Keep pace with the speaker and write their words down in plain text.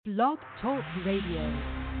Blog Talk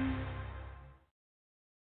Radio.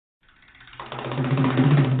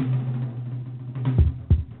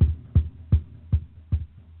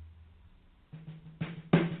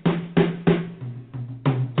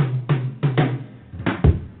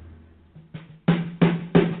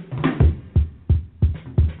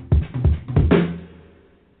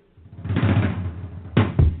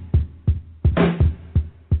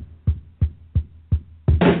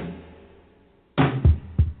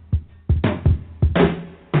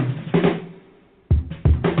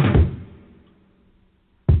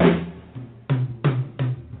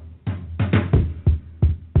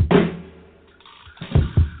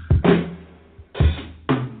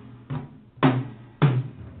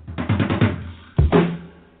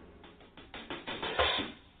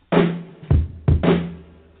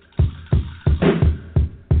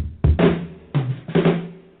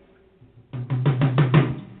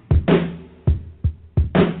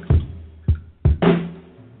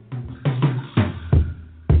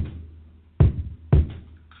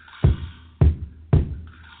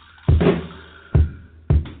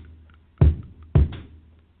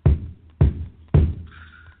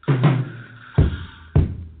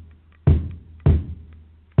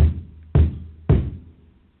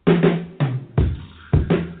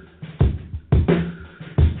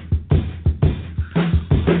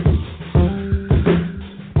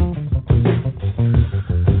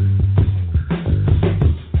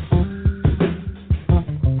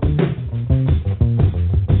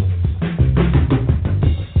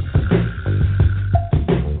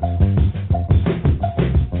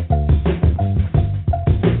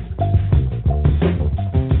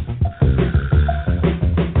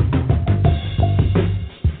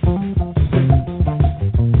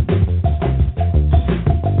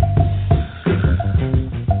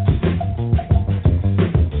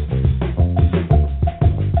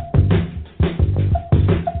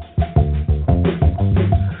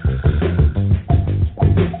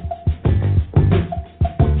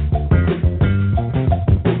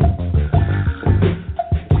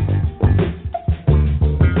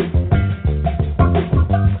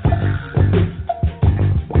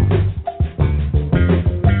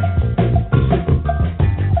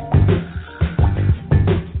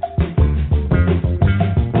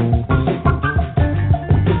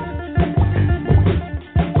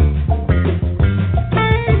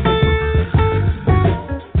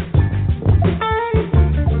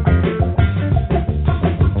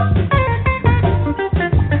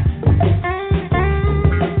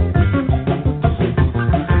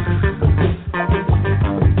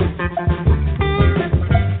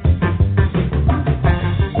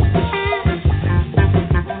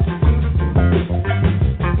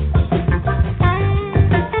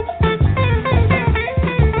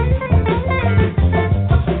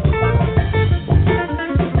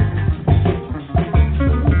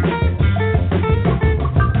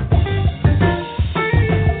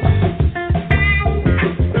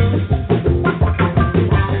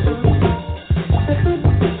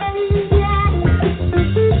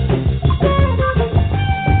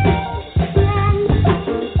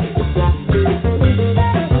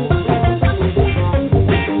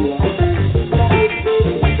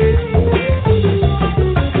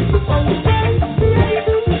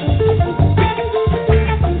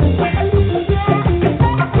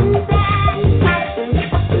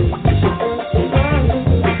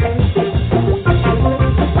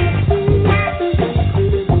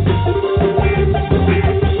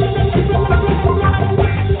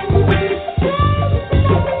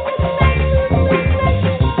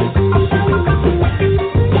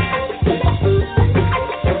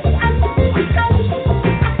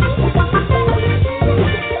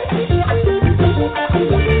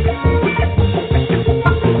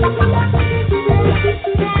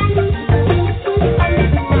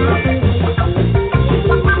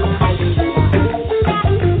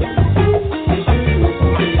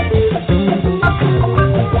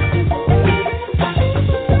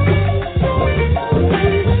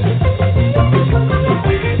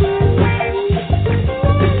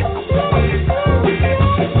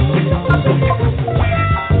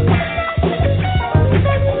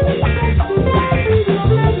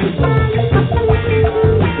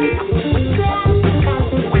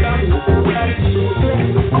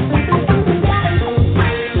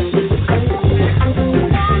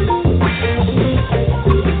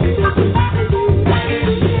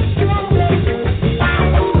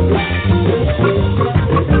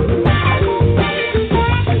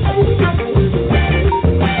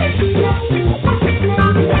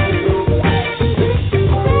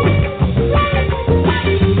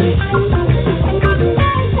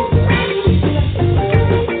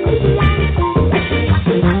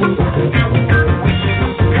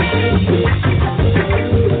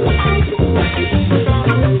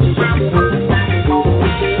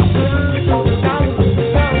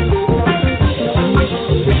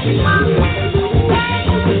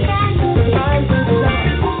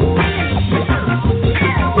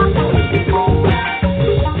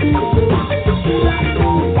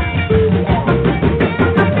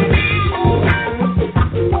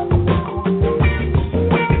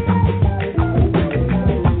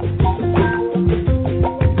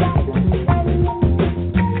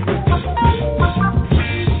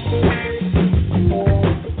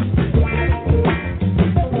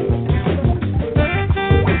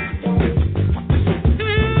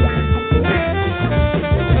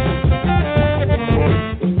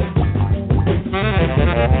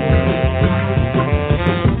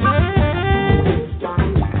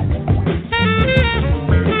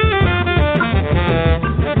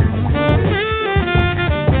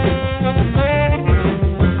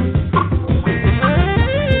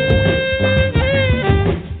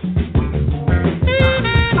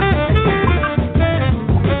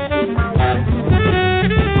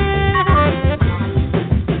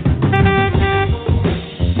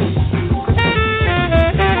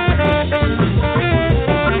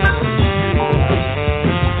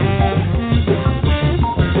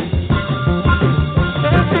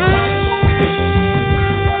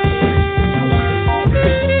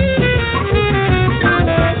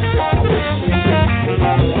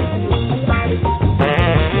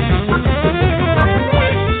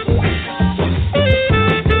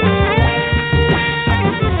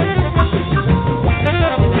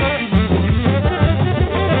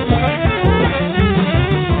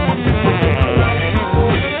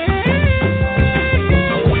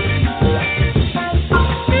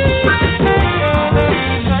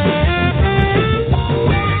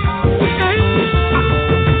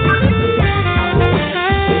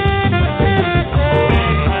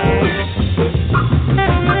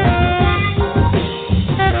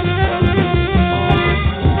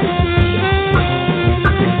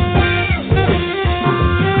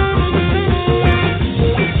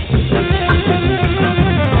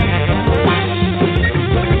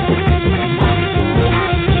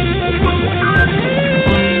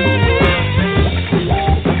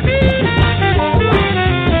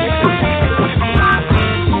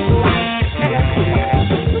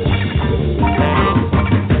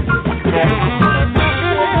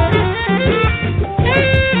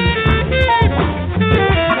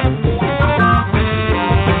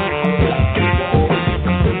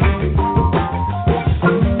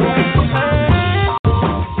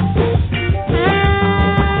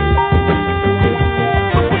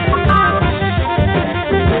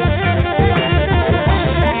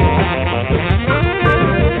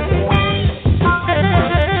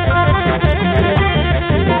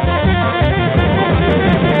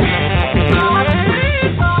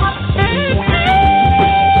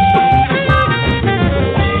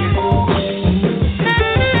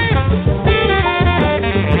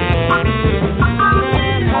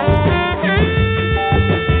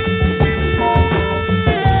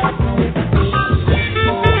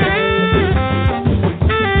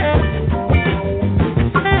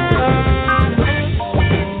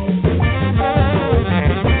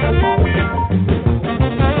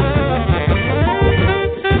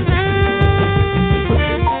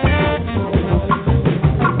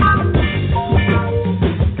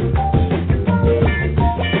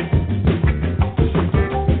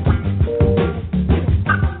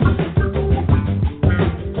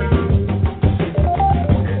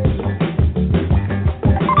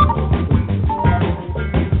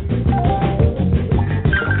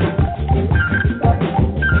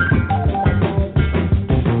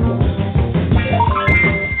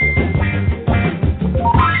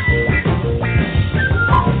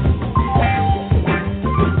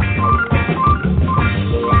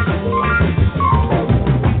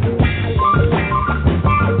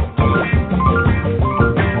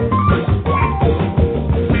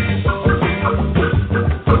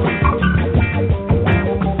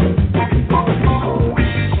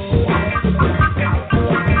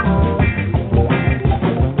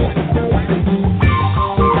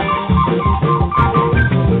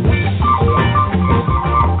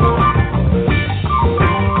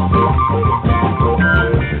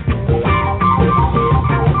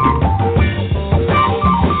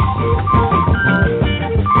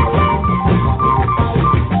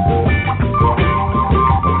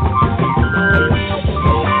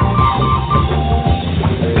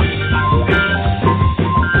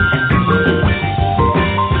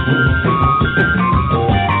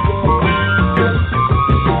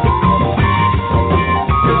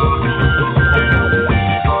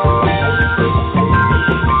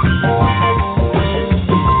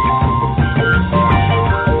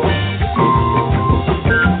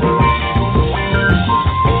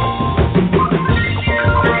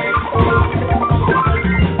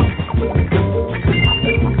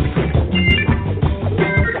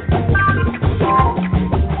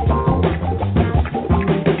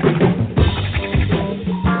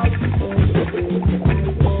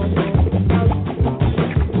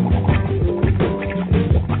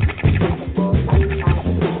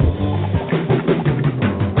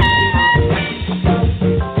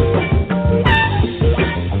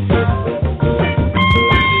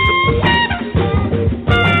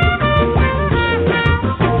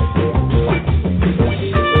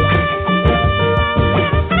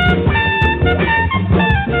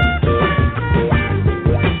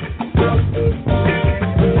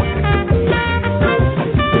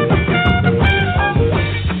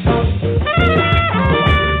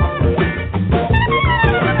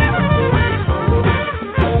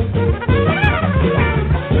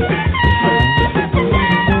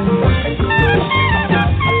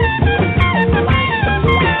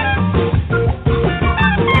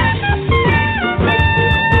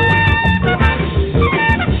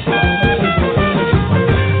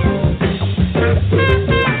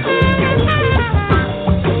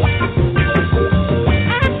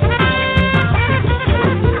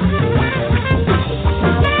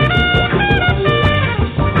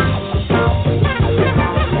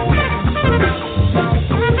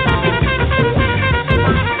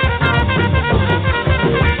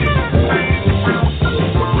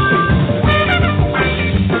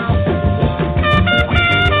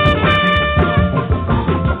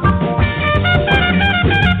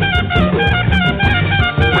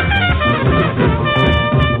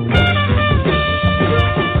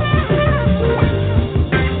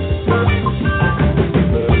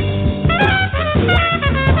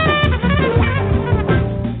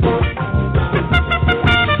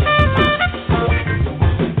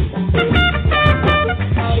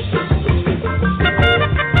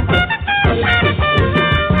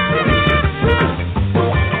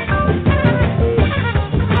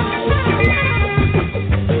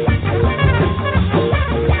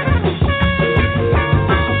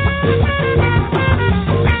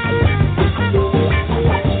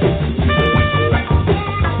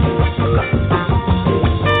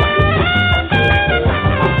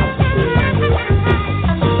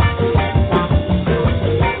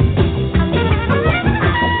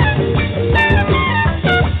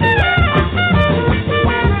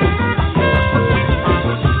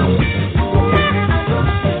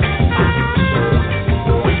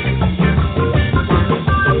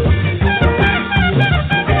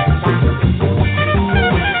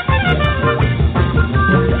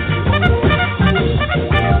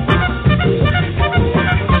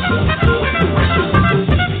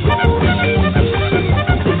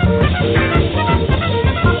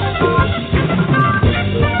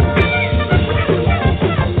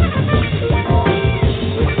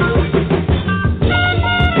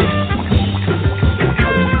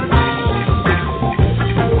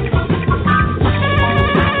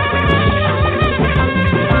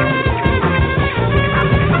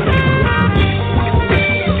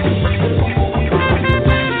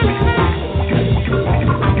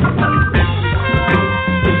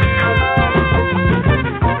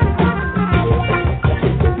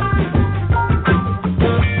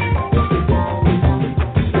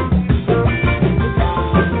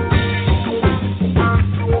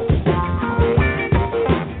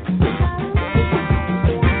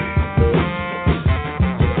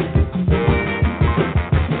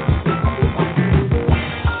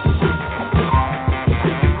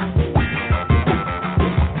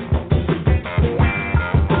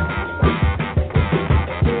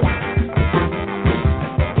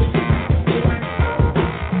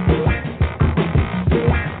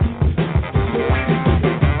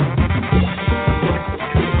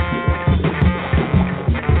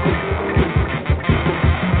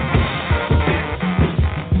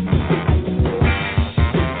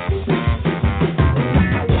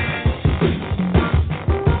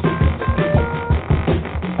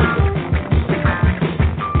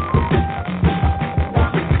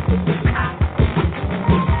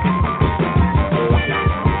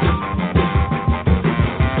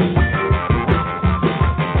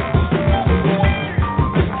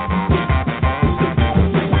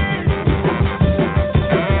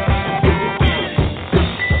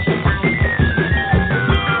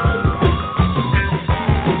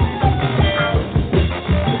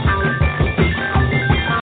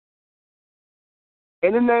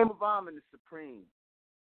 In the name of Amen, the Supreme,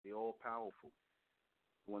 the All-Powerful,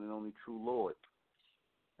 one and only true Lord,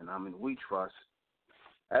 and Amen we trust,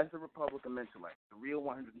 as the Republic of MENTELLECT, the real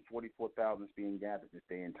 144,000 is being gathered this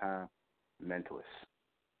day and time, mentalists.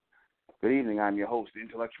 Good evening, I'm your host, the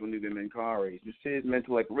intellectual NUBEN MENKARAYZZ. This is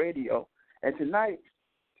MENTELLECT Radio, and tonight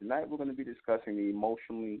we're going to be discussing the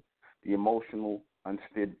emotional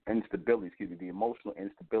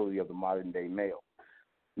instability of the modern day male.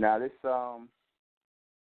 Now, this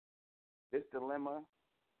dilemma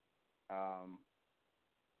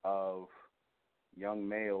of young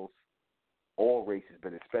males, all races,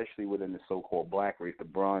 but especially within the so-called black race, the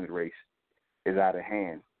bronze race, is out of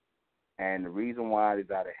hand. And the reason why it is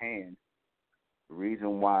out of hand, the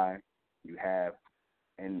reason why you have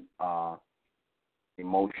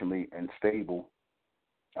emotionally unstable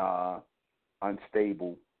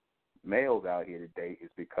males out here today is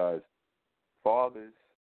because fathers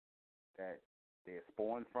that they're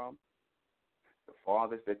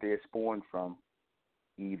spawned from,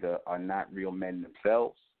 either are not real men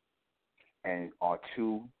themselves and are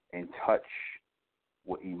too in touch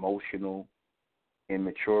with emotional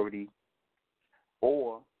immaturity,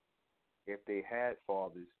 or if they had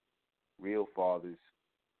fathers, real fathers,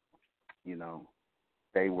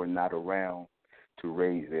 they were not around to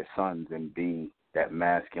raise their sons and be that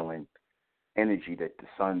masculine energy that the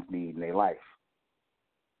sons need in their life.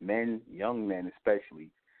 Men, young men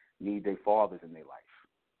especially, need their fathers in their life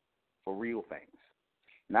for real things,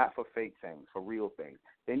 not for fake things, for real things.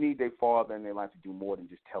 They need their father in their life to do more than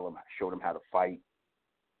just show them how to fight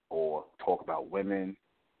or talk about women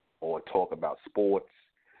or talk about sports,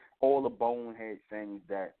 all the bonehead things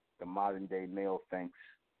that the modern day male thinks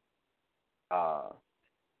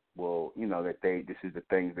this is the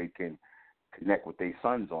things they can connect with their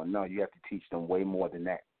sons on. No, you have to teach them way more than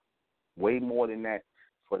that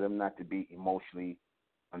for them not to be emotionally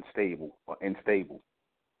unstable or unstable.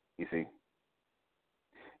 You see,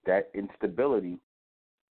 that instability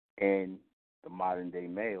in the modern day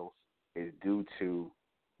males is due to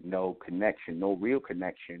no real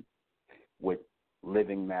connection with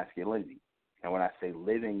living masculinity. And when I say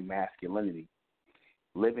living masculinity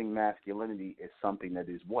is something that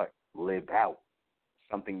is what? Lived out.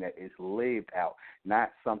 Something that is lived out,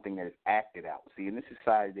 not something that is acted out. See, in this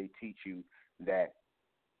society, they teach you that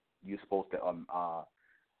you're supposed to,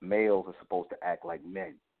 males are supposed to act like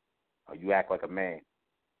men. Or you act like a man.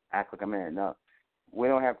 Act like a man. No, we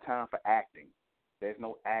don't have time for acting. There's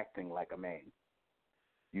no acting like a man.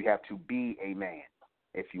 You have to be a man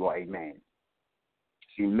if you are a man.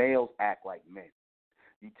 See, males act like men.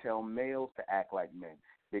 You tell males to act like men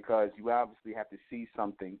because you obviously have to see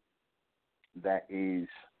something that is,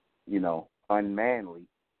 unmanly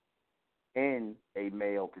in a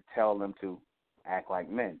male to tell them to act like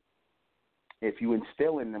men. If you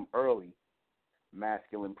instill in them early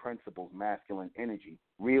masculine principles, masculine energy,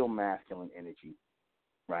 real masculine energy,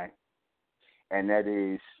 right? And that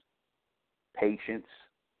is patience,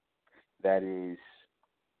 that is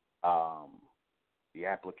the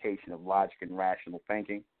application of logic and rational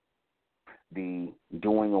thinking, the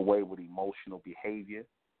doing away with emotional behavior.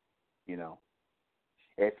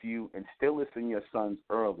 If you instill this in your sons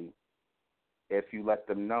early, if you let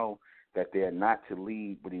them know that they're not to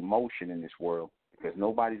lead with emotion in this world, because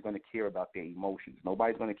nobody's going to care about their emotions.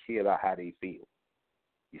 Nobody's going to care about how they feel,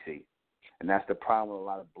 you see. And that's the problem with a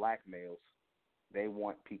lot of black males. They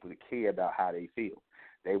want people to care about how they feel.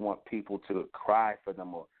 They want people to cry for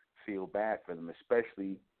them or feel bad for them,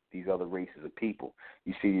 especially these other races of people.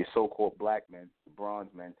 You see, your so-called black men, the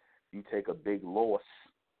bronze men, you take a big loss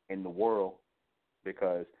in the world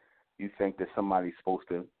because you think that somebody's supposed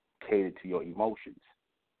to cater to your emotions.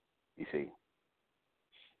 You see,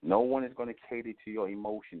 no one is going to cater to your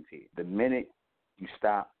emotions here. The minute you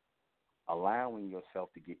stop allowing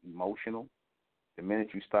yourself to get emotional, the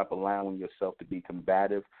minute you stop allowing yourself to be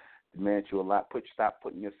combative, the minute you stop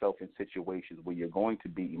putting yourself in situations where you're going to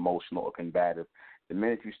be emotional or combative, the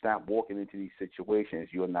minute you stop walking into these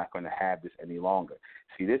situations, you're not going to have this any longer.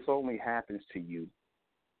 See, this only happens to you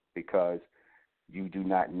because you do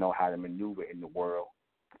not know how to maneuver in the world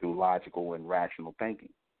through logical and rational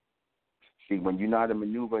thinking. See, when you know how to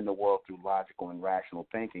maneuver in the world through logical and rational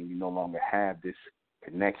thinking, you no longer have this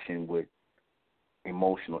connection with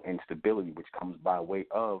emotional instability, which comes by way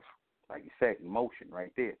of, like you said, emotion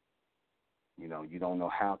right there. You don't know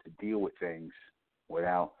how to deal with things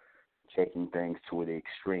without taking things to the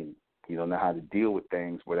extreme. You don't know how to deal with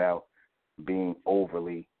things without being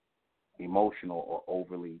overly emotional or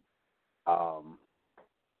overly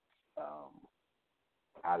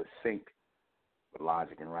out of sync with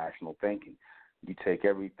logic and rational thinking. You take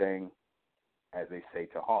everything as they say,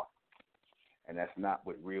 to heart. And that's not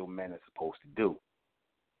what real men are supposed to do.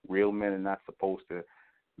 Real men are not supposed to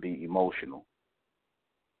be emotional.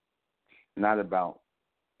 Not about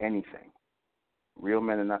anything. Real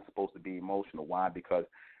men are not supposed to be emotional. Why? Because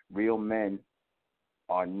real men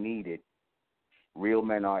are needed. Real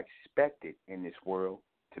men are expected in this world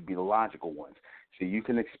to be the logical ones. So you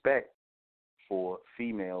can expect for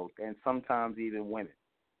females and sometimes even women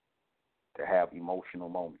to have emotional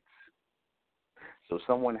moments. So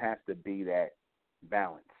someone has to be that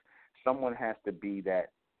balance. Someone has to be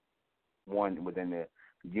that one within the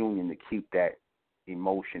union to keep that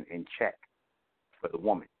emotion in check for the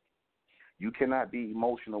woman. You cannot be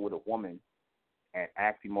emotional with a woman and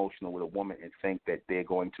act emotional with a woman and think that they're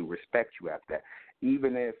going to respect you after that.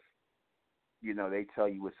 Even if, they tell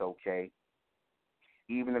you it's okay,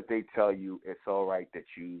 even if they tell you it's all right that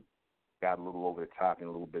you got a little over the top and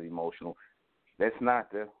a little bit emotional, it's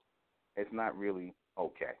not really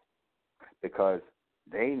okay, because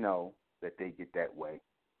they know that they get that way,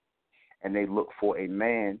 and they look for a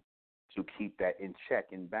man to keep that in check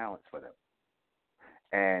and balance for them.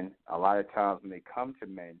 And a lot of times when they come to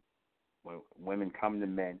men, when women come to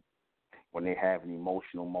men, when they have an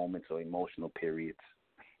emotional moments or emotional periods,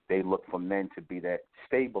 they look for men to be that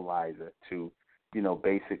stabilizer to,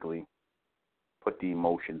 basically put the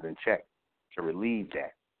emotions in check, to relieve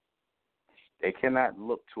that. They cannot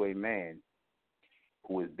look to a man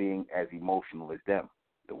who is being as emotional as them.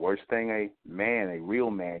 The worst thing a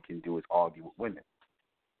real man can do is argue with women.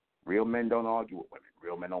 Real men don't argue with women.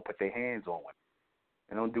 Real men don't put their hands on women.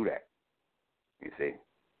 They don't do that. You see,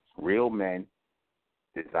 real men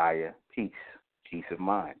desire peace of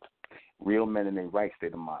mind. Real men in their right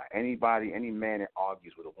state of mind. Any man that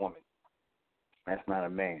argues with a woman, that's not a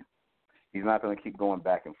man. He's not going to keep going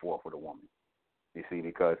back and forth with a woman. You see,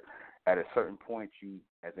 because at a certain point, you,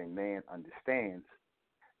 as a man,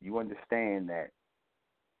 you understand that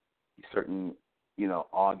certain,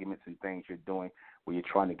 arguments and things you're doing where you're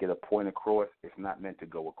trying to get a point across, it's not meant to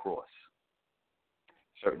go across.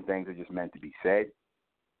 Certain things are just meant to be said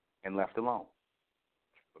and left alone.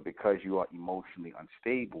 But because you are emotionally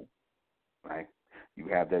unstable, right, you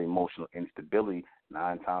have that emotional instability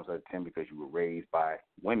 9 times out of 10 because you were raised by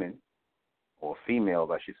women, or females,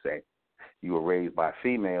 I should say. You were raised by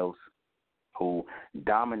females who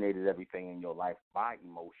dominated everything in your life by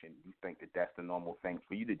emotion. You think that that's the normal thing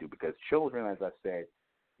for you to do, because children, as I said,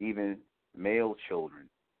 even male children,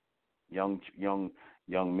 young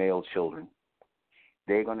male children,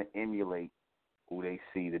 they're going to emulate who they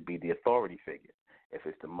see to be the authority figure. If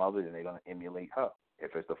it's the mother, then they're going to emulate her.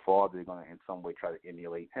 If it's the father, they're going to in some way try to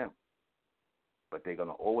emulate him. But they're going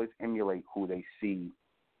to always emulate who they see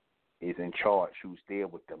is in charge, who's there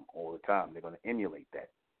with them all the time. They're going to emulate that.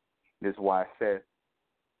 This is why I said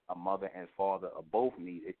a mother and father are both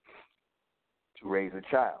needed to raise a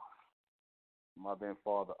child. Mother and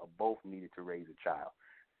father are both needed to raise a child.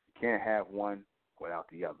 You can't have one without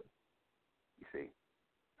the other, you see.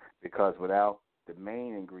 Because without the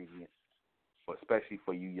main ingredient, especially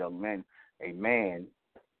for you young men,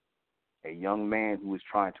 a young man who is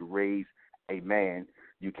trying to raise a man,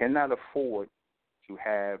 you cannot afford to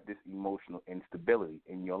have this emotional instability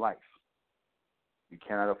in your life. You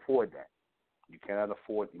cannot afford that. You cannot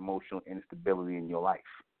afford emotional instability in your life.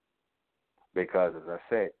 Because, as I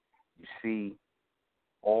said, you see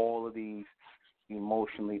all of these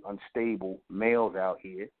emotionally unstable males out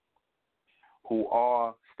here who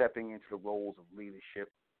are stepping into the roles of leadership.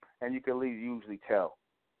 And you can usually tell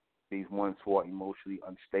these ones who are emotionally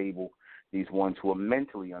unstable, these ones who are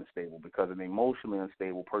mentally unstable, because an emotionally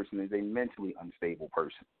unstable person is a mentally unstable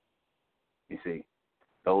person. You see,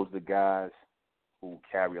 those are the guys who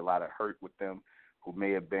carry a lot of hurt with them, who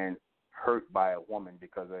may have been hurt by a woman,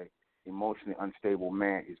 because an emotionally unstable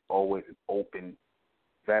man is always an open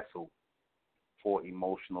vessel for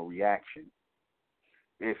emotional reaction.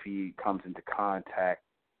 If he comes into contact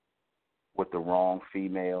with the wrong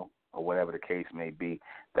female or whatever the case may be,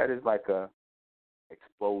 that is like a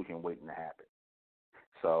explosion waiting to happen.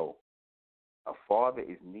 So a father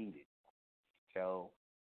is needed to tell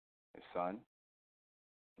his son,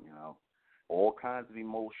 all kinds of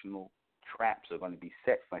emotional traps are going to be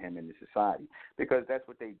set for him in the society, because that's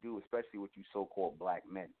what they do, especially with you so-called black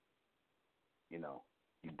men,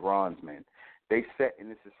 you bronze men. They set in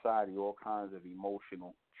this society all kinds of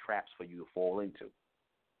emotional traps for you to fall into.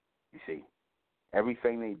 You see,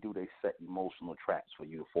 everything they do, they set emotional traps for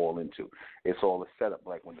you to fall into. It's all a setup,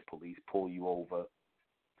 like when the police pull you over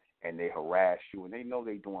and they harass you, and they know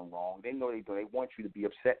they're doing wrong. They know they want you to be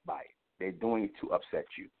upset by it. They're doing it to upset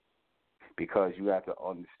you, because you have to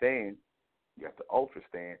understand, you have to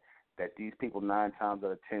understand that these people 9 times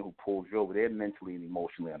out of 10 who pulled you over, they're mentally and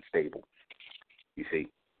emotionally unstable. You see,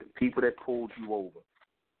 the people that pulled you over,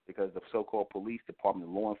 because the so-called police department,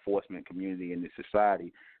 law enforcement community in this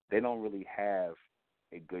society, they don't really have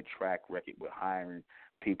a good track record with hiring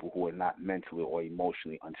people who are not mentally or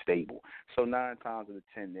emotionally unstable. So 9 times out of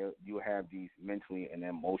 10, you have these mentally and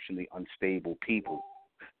emotionally unstable people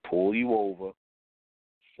pull you over,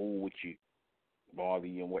 fool with you, bother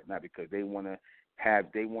you and whatnot, because they want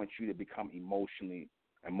you to become emotional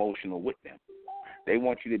with them. They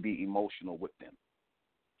want you to be emotional with them.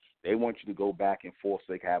 They want you to go back and forth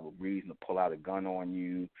so they can have a reason to pull out a gun on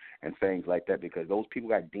you and things like that, because those people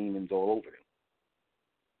got demons all over them.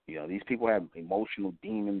 You know, these people have emotional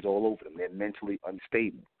demons all over them. They're mentally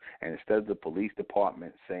unstable. And instead of the police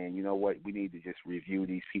department saying, you know what, we need to just review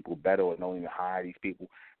these people better or don't even hire these people,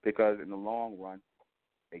 because in the long run,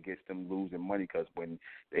 it gets them losing money, because when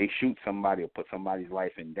they shoot somebody or put somebody's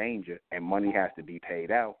life in danger and money has to be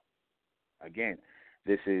paid out, again,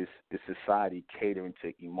 this is the society catering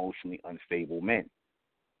to emotionally unstable men,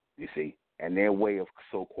 you see. And their way of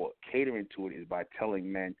so-called catering to it is by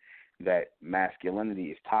telling men that masculinity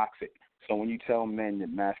is toxic. So when you tell men that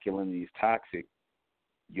masculinity is toxic,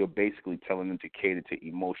 you're basically telling them to cater to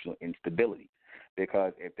emotional instability.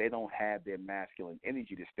 Because if they don't have their masculine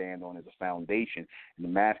energy to stand on as a foundation, and the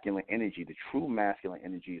masculine energy, the true masculine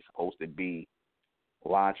energy, is supposed to be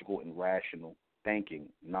logical and rational thinking,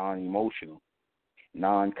 non-emotional,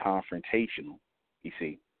 non-confrontational, you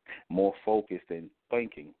see, more focused than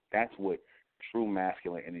thinking. That's what true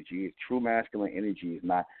masculine energy is. True masculine energy is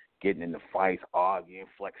not getting into fights, arguing,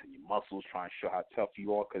 flexing your muscles, trying to show how tough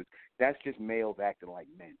you are, because that's just males acting like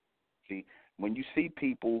men. See, when you see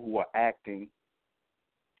people who are acting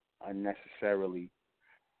unnecessarily,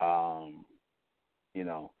 over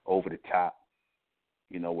the top,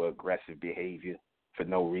 with aggressive behavior for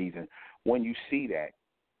no reason, when you see that,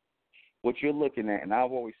 what you're looking at, and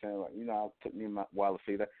I've always said, it took me a while to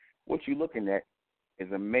say that, what you're looking at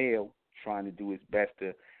is a male trying to do his best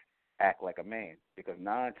to act like a man, because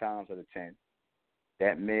 9 times out of 10,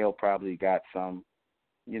 that male probably got some,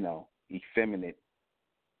 effeminate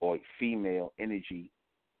or female energy,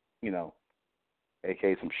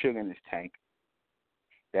 aka some sugar in his tank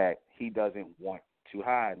that he doesn't want to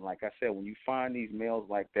hide. And like I said, when you find these males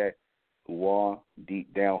like that who are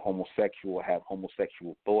deep down homosexual or have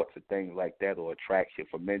homosexual thoughts or things like that, or attraction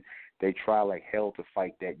for men, they try like hell to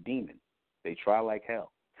fight that demon. They try like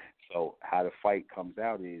hell. So how the fight comes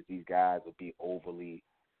out is these guys will be overly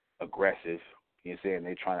aggressive. You know what I'm saying?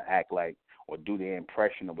 They're trying to act like or do their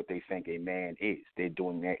impression of what they think a man is. They're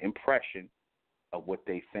doing their impression of what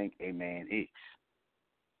they think a man is.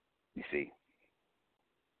 You see?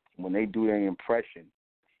 When they do their impression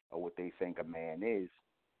of what they think a man is,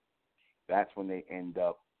 that's when they end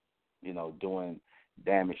up, doing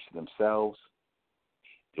damage to themselves,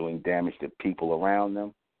 doing damage to people around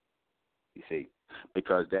them, you see,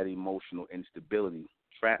 because that emotional instability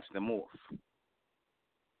traps them off.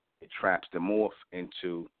 It traps them off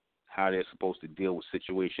into how they're supposed to deal with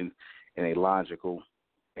situations in a logical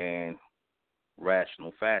and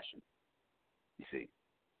rational fashion, you see.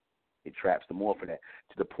 It traps them off of that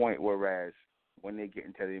to the point whereas when they get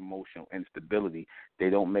into the emotional instability, they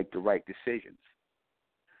don't make the right decisions.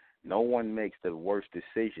 No one makes the worst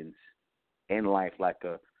decisions in life like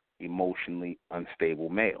a emotionally unstable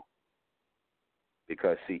male.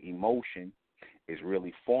 Because, see, emotion is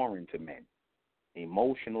really foreign to men.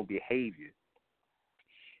 Emotional behavior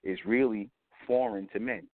is really foreign to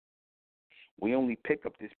men. We only pick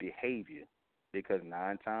up this behavior because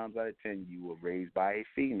 9 times out of 10 you were raised by a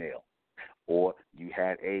female, or you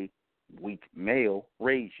had a weak male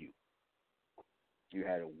raise you. You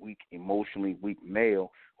had a weak, emotionally weak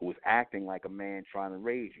male who was acting like a man trying to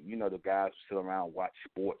raise you. You know, the guys who sit around and watch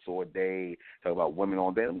sports all day, talk about women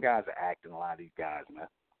all day. Them guys are acting, a lot of these guys, man.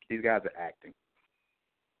 These guys are acting.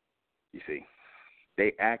 You see,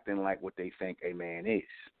 they acting like what they think a man is.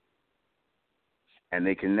 And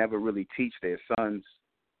they can never really teach their sons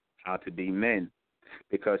how to be men,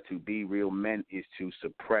 because to be real men is to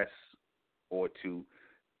suppress or to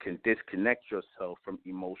can disconnect yourself from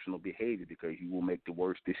emotional behavior, because you will make the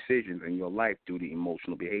worst decisions in your life due to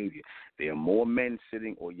emotional behavior. There are more men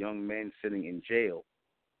sitting, or young men sitting in jail,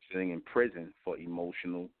 sitting in prison for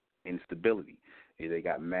emotional instability. They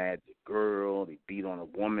got mad at a girl, they beat on a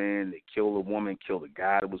woman, they killed a woman, killed a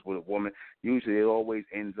guy that was with a woman. Usually it always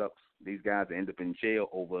ends up, these guys end up in jail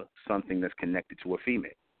over something that's connected to a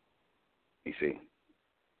female, you see,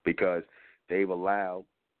 because they've allowed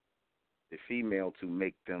the female to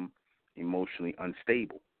make them emotionally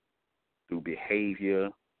unstable through behavior,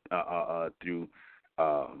 through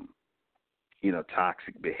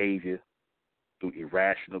toxic behavior, through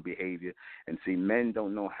irrational behavior. And see, men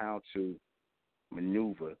don't know how to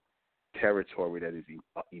maneuver territory that is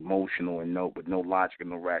emotional and with no logic and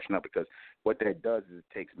no rationale, because what that does is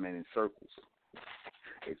it takes men in circles.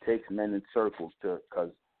 It takes men in circles because,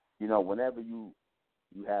 whenever you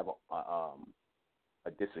have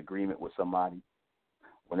a disagreement with somebody,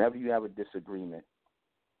 whenever you have a disagreement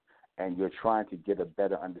and you're trying to get a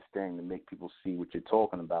better understanding to make people see what you're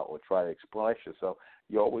talking about or try to express yourself,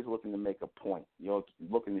 you're always looking to make a point. You're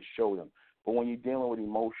looking to show them. But when you're dealing with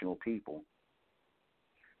emotional people,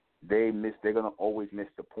 they're going to always miss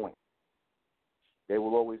the point. They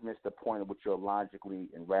will always miss the point of what you're logically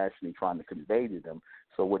and rationally trying to convey to them.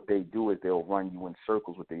 So what they do is they'll run you in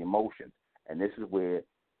circles with the emotions. And this is where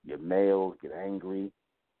your males get angry.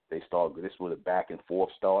 This is where the back and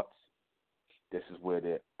forth starts. This is where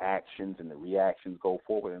the actions and the reactions go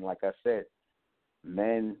forward. And like I said,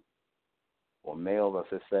 men or males, I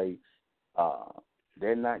should say,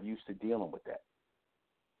 they're not used to dealing with that.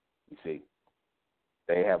 You see,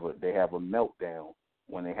 they have a meltdown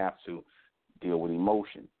when they have to deal with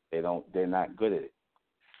emotion. They're not good at it.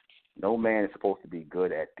 No man is supposed to be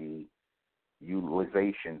good at the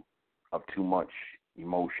utilization of too much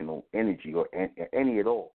emotional energy or any at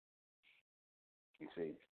all. You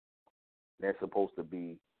see, they're supposed to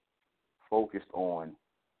be focused on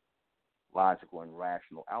logical and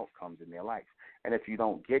rational outcomes in their life. And if you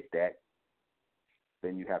don't get that,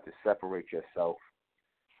 then you have to separate yourself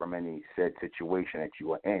from any said situation that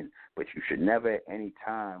you are in. But you should never at any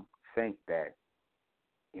time think that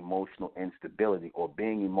emotional instability or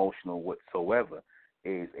being emotional whatsoever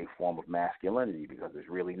is a form of masculinity, because it's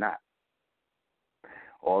really not.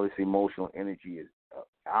 All this emotional energy is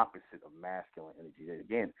opposite of masculine energy.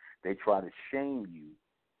 Again, they try to shame you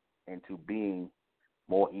into being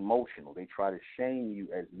more emotional. They try to shame you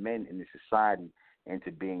as men in this society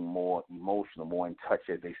into being more emotional, more in touch,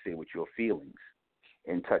 as they say, with your feelings.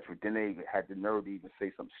 In touch with, then they had the nerve to even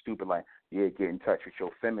say something stupid like, yeah, get in touch with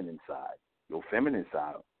your feminine side. Your feminine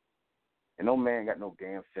side. And no man got no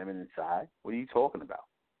damn feminine side. What are you talking about?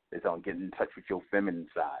 It's on getting in touch with your feminine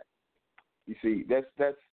side. You see, that's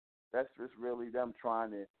just really them trying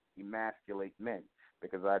to emasculate men.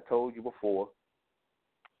 Because I told you before,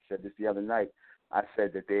 said this the other night, I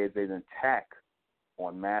said that there's an attack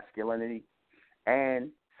on masculinity and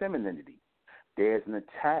femininity. There's an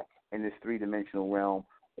attack in this three-dimensional realm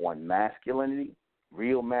on masculinity,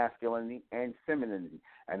 real masculinity, and femininity.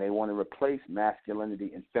 And they want to replace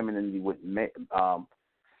masculinity and femininity with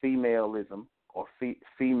femalism or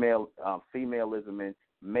femalism and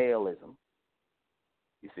maleism.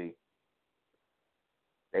 You see,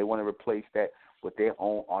 they want to replace that with their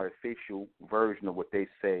own artificial version of what they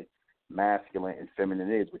say masculine and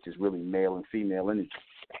feminine is, which is really male and female energy.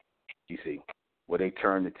 You see, where they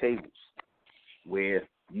turn the tables, where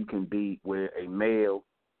you can be, where a male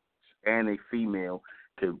and a female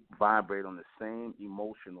to vibrate on the same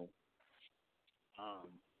emotional,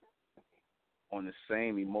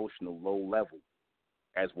 low level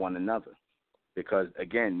as one another. Because,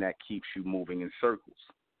 again, that keeps you moving in circles.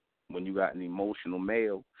 When you got an emotional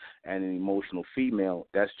male and an emotional female,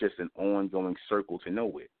 that's just an ongoing circle to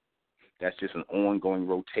nowhere. That's just an ongoing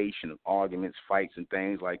rotation of arguments, fights, and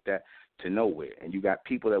things like that to nowhere. And you got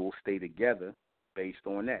people that will stay together based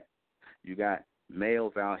on that. You got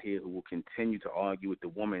males out here who will continue to argue with the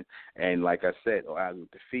woman, and like I said, or argue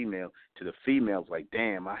with the female, to the female's like,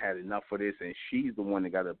 damn, I had enough of this, and she's the one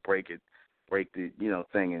that got to break the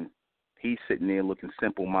thing, and he's sitting there looking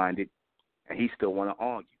simple-minded, and he still want to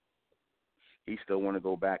argue. He still want to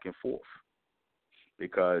go back and forth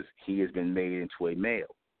because he has been made into a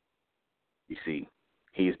male. You see,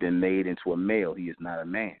 he has been made into a male. He is not a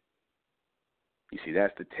man. You see,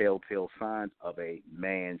 that's the telltale signs of a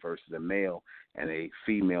man versus a male and a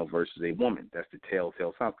female versus a woman. That's the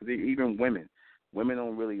telltale signs. Because even women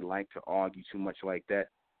don't really like to argue too much like that,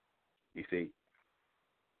 you see.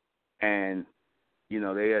 And,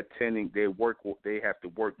 they have to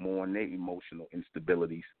work more on their emotional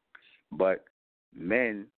instabilities. But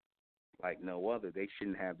men, like no other, they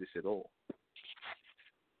shouldn't have this at all.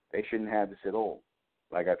 They shouldn't have this at all.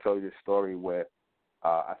 Like I told you this story where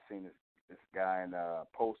I seen this guy in the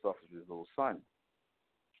post office with his little son.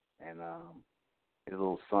 And his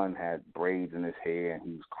little son had braids in his hair, and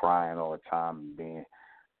he was crying all the time and being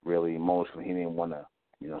really emotional. He didn't want to,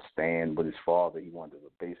 stand with his father. He wanted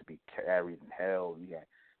to basically be carried and held, and he had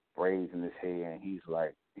braids in his hair, and he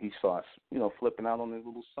starts, flipping out on his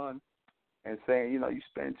little son and saying, you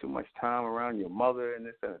spend too much time around your mother and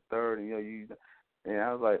this and the third, and, and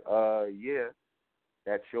I was like, yeah,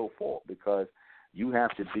 that's your fault, because you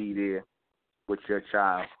have to be there with your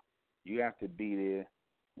child, you have to be there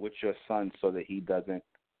with your son so that he doesn't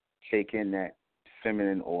take in that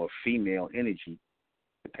feminine or female energy,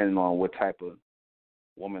 depending on what type of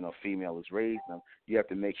woman or female is raising him. You have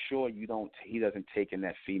to make sure he doesn't take in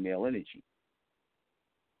that female energy.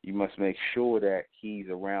 You must make sure that he's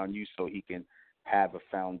around you so he can have a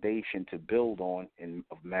foundation to build on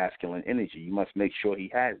of masculine energy. You must make sure he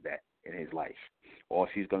has that in his life, or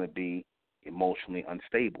else he's going to be emotionally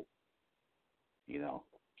unstable.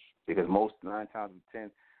 Because 9 times out of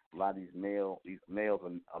 10, a lot of these males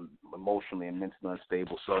are emotionally and mentally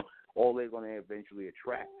unstable. So all they're going to eventually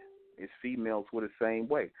attract is females who are the same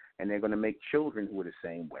way, and they're going to make children who are the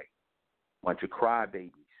same way. Bunch of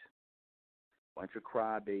crybabies,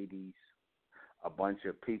 a bunch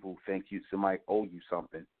of people who think somebody owe you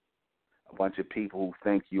something, a bunch of people who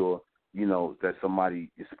think that somebody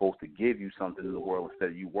is supposed to give you something in the world instead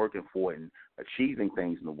of you working for it and achieving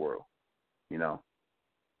things in the world.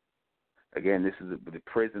 Again, the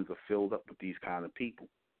prisons are filled up with these kind of people.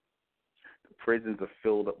 The prisons are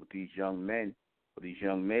filled up with these young men, or these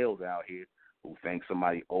young males out here who think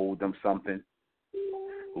somebody owed them something,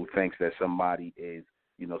 who thinks that somebody is,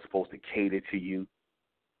 supposed to cater to you,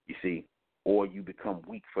 you see, or you become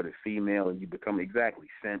weak for the female and you become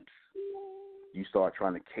simps. You start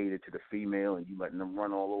trying to cater to the female and you letting them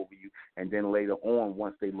run all over you, and then later on,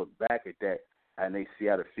 once they look back at that and they see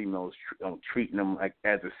how the female is treating them like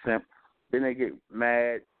as a simp, then they get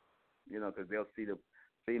mad, because they'll see the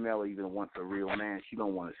female even wants a real man. She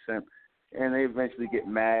don't want a simp. And they eventually get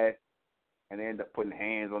mad, and they end up putting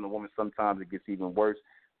hands on the woman. Sometimes it gets even worse,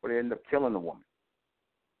 but they end up killing the woman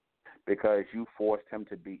because you forced him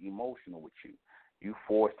to be emotional with you. You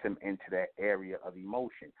forced him into that area of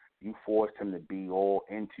emotion. You forced him to be all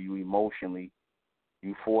into you emotionally.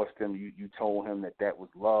 You forced him, you told him that was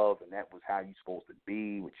love and that was how you're supposed to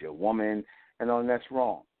be with your woman, and that's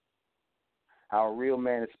wrong. How a real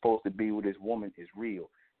man is supposed to be with his woman is real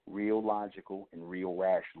logical, and real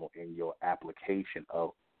rational in your application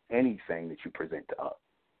of anything that you present to us.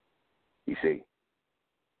 You see?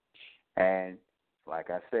 And like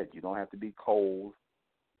I said, you don't have to be cold.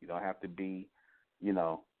 You don't have to be,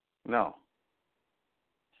 no.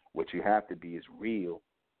 What you have to be is real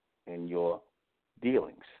in your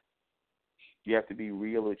dealings. You have to be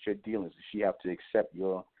real with your dealings. She have to accept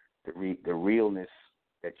the realness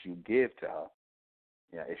that you give to her.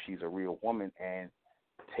 If she's a real woman, and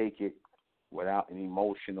take it without an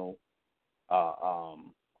emotional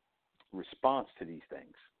response to these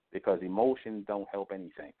things, because emotions don't help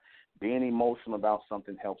anything. Being emotional about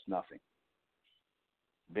something helps nothing.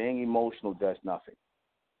 Being emotional does nothing.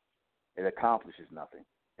 It accomplishes nothing.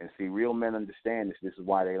 And see, real men understand this. This is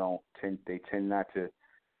why they tend not to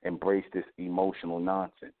embrace this emotional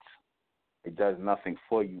nonsense. It does nothing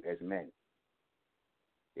for you as men.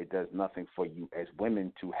 It does nothing for you as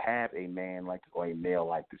women to have a man like this or a male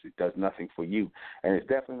like this. It does nothing for you. And it's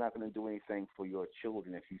definitely not going to do anything for your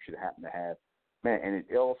children if you should happen to have men. And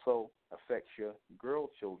it also affects your girl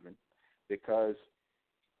children, because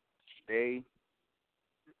they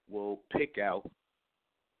will pick out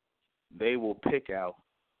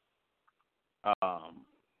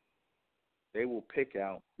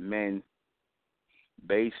men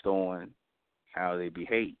based on how they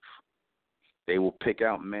behave. They will pick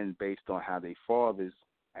out men based on how their fathers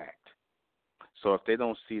act. So if they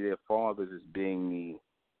don't see their fathers as being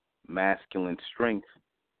the masculine strength,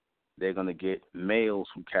 they're going to get males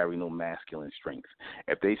who carry no masculine strength.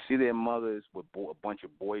 If they see their mothers with a bunch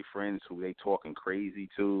of boyfriends who they talking crazy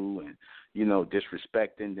to and,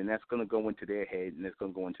 disrespecting, then that's going to go into their head and that's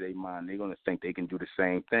going to go into their mind. They're going to think they can do the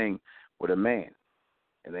same thing with a man.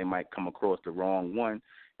 And they might come across the wrong one,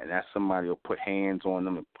 and that somebody will put hands on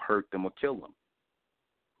them and hurt them or kill them.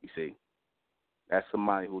 You see, that's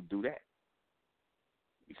somebody who will do that.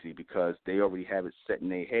 You see, because they already have it set in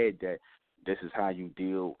their head that this is how you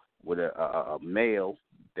deal with a male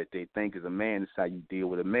that they think is a man. This is how you deal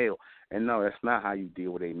with a male. And no, that's not how you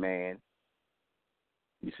deal with a man.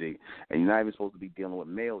 You see, and you're not even supposed to be dealing with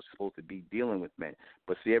males. You're supposed to be dealing with men.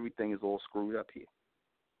 But see, everything is all screwed up here.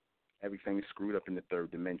 Everything is screwed up in the third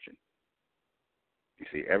dimension. You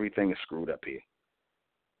see, everything is screwed up here.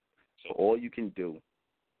 So all you can do,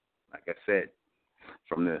 like I said,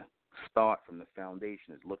 from the start, from the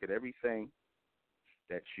foundation, is look at everything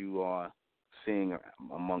that you are seeing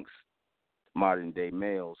amongst modern day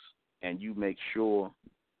males, and you make sure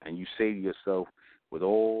and you say to yourself with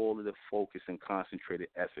all of the focus and concentrated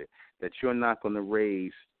effort that you're not going to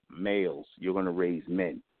raise males, you're going to raise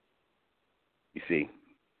men. You see,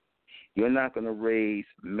 you're not going to raise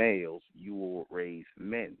males, you will raise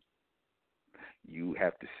men. You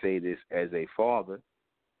have to say this as a father,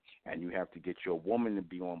 and you have to get your woman to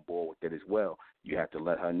be on board with that as well. You have to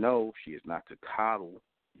let her know she is not to coddle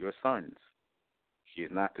your sons. She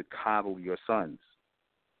is not to coddle your sons.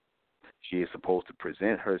 She is supposed to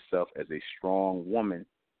present herself as a strong woman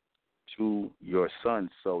to your sons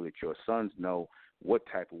so that your sons know what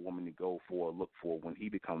type of woman to go for or look for when he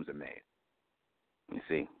becomes a man. You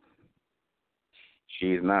see?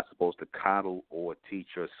 She is not supposed to coddle or teach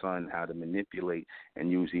her son how to manipulate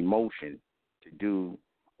and use emotion to do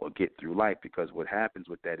or get through life, because what happens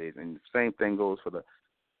with that is, and the same thing goes for the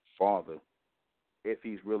father, if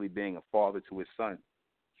he's really being a father to his son,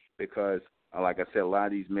 because like I said, a lot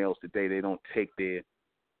of these males today, they don't take their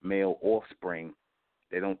male offspring,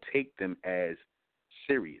 they don't take them as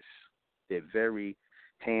serious. They're very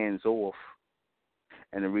hands off,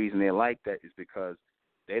 and the reason they're like that is because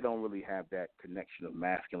they don't really have that connection of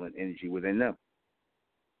masculine energy within them.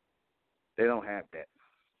 They don't have that.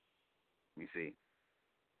 You see,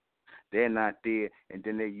 they're not there, and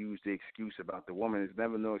then they use the excuse about the woman. There's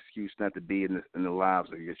never no excuse not to be in the lives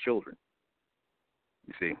of your children.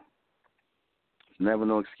 You see, there's never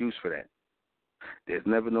no excuse for that. There's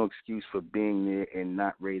never no excuse for being there and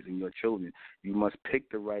not raising your children. You must pick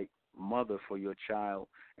the right mother for your child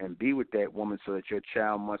and be with that woman so that your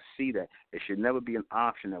child must see that. It should never be an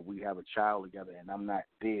option that we have a child together and I'm not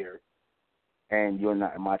there and you're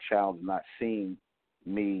not, my child is not seeing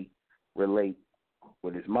me relate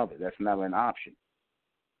with his mother. That's never an option,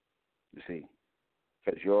 you see,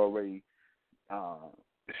 because you're already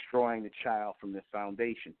destroying the child from the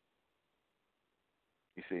foundation.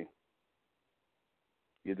 You see,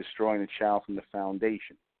 you're destroying the child from the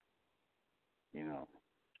foundation, you know.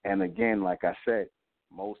 And again, like I said,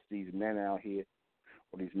 most of these men out here,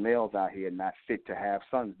 or these males out here, are not fit to have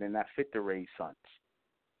sons. They're not fit to raise sons.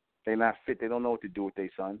 They're not fit. They don't know what to do with their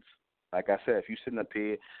sons. Like I said, if you're sitting up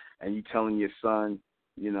here and you're telling your son,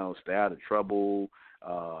 you know, stay out of trouble,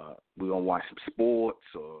 we're going to watch some sports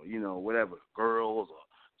or, you know, whatever, girls or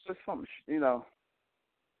just something, you know,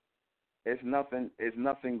 it's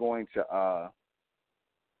nothing going to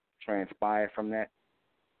transpire from that.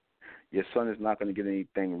 Your son is not going to get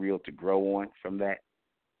anything real to grow on from that.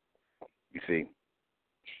 You see,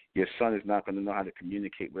 your son is not going to know how to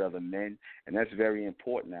communicate with other men, and that's very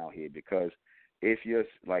important out here, because if you're,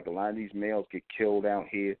 like, a lot of these males get killed out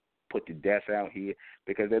here, put to death out here,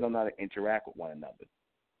 because they don't know how to interact with one another,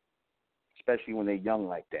 especially when they're young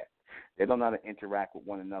like that. They don't know how to interact with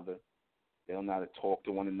one another. They don't know how to talk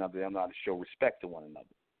to one another. They don't know how to show respect to one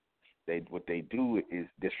another. What they do is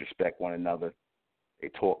disrespect one another. They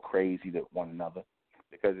talk crazy to one another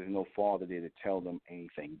because there's no father there to tell them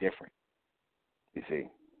anything different. You see,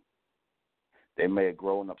 they may have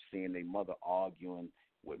grown up seeing their mother arguing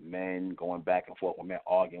with men, going back and forth with men,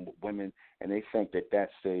 arguing with women, and they think that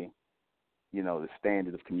that's the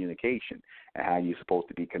standard of communication and how you're supposed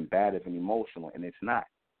to be combative and emotional, and it's not.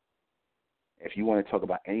 If you want to talk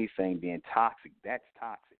about anything being toxic, that's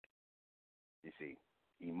toxic. You see,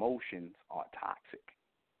 emotions are toxic.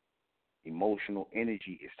 Emotional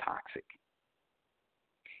energy is toxic.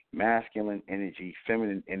 Masculine energy,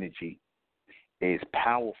 feminine energy is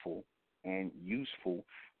powerful and useful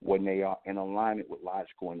when they are in alignment with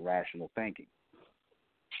logical and rational thinking.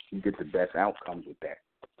 You get the best outcomes with that.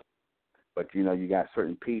 But, you know, you got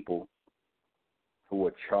certain people who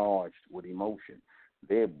are charged with emotion.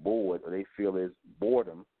 They're bored, or they feel there's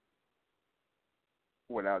boredom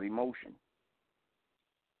without emotion.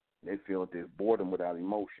 They feel that there's boredom without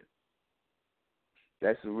emotion.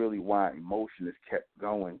 That's really why emotion is kept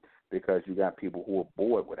going, because you got people who are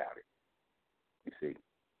bored without it, you see.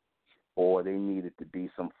 Or they need it to be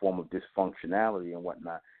some form of dysfunctionality and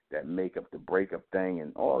whatnot that make up the breakup thing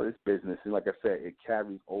and all this business. And like I said, it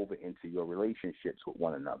carries over into your relationships with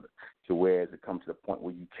one another, to where it comes to the point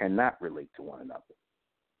where you cannot relate to one another.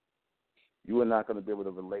 You are not going to be able to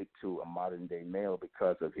relate to a modern-day male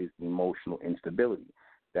because of his emotional instability.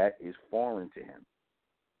 That is foreign to him.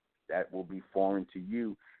 That will be foreign to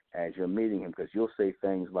you as you're meeting him, because you'll say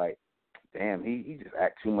things like, damn, he just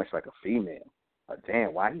act too much like a female. Or,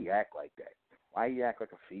 damn, why he act like that? Why he act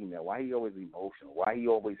like a female? Why he always emotional? Why he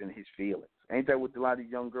always in his feelings? Ain't that what a lot of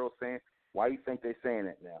these young girls saying? Why do you think they're saying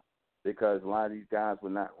that now? Because a lot of these guys were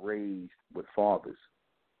not raised with fathers.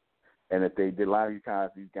 And if they did, a lot of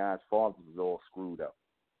these guys' fathers was all screwed up.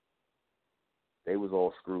 They was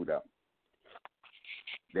all screwed up.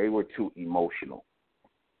 They were too emotional.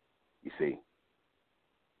 You see,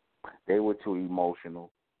 they were too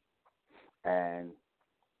emotional, and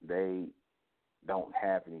they don't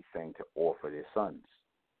have anything to offer their sons.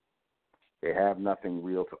 They have nothing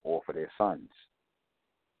real to offer their sons.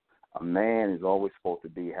 A man is always supposed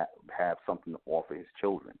to have something to offer his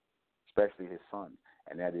children, especially his sons,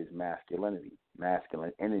 and that is masculinity.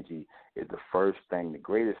 Masculine energy is the first thing, the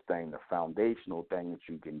greatest thing, the foundational thing that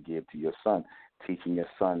you can give to your son, teaching your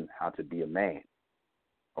son how to be a man,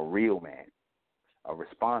 a real man, a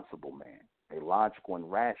responsible man, a logical and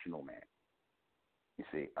rational man. You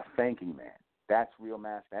see, a thinking man. That's real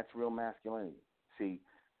masculinity. See,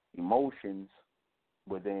 emotions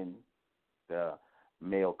within the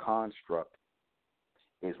male construct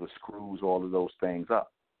is what screws all of those things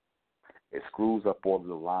up. It screws up all of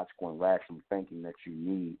the logical and rational thinking that you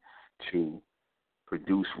need to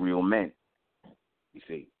produce real men. You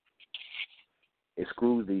see, it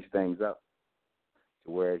screws these things up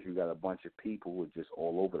to whereas you got a bunch of people who are just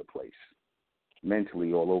all over the place,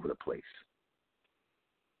 mentally all over the place.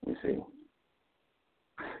 You see,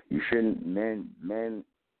 you shouldn't men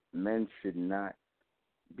should not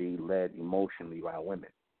be led emotionally by women.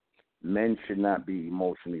 Men should not be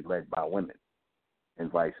emotionally led by women, and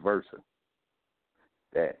vice versa.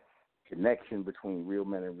 That connection between real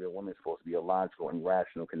men and real women is supposed to be a logical and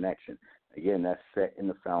rational connection. Again, that's set in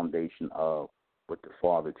the foundation of what the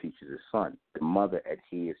father teaches his son, the mother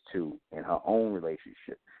adheres to in her own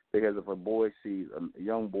relationship. Because if a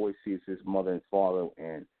young boy sees his mother and father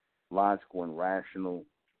in logical and rational,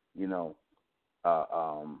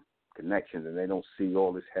 connections, and they don't see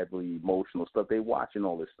all this heavily emotional stuff, they watching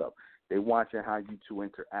all this stuff. They watching how you two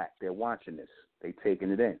interact. They're watching this. They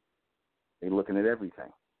taking it in. They looking at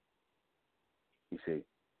everything. You see,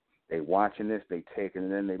 they watching this. They taking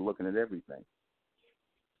it in. They looking at everything.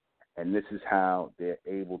 And this is how they're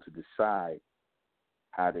able to decide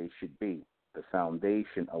how they should be, the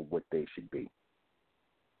foundation of what they should be.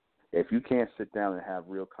 If you can't sit down and have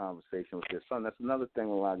real conversation with your son, that's another thing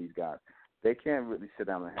with a lot of these guys. They can't really sit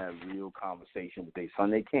down and have real conversation with their son.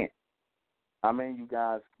 They can't. How many of you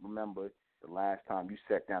guys remember the last time you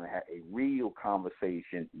sat down and had a real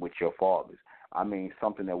conversation with your fathers? I mean,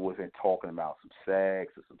 something that wasn't talking about some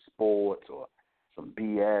sex or some sports or some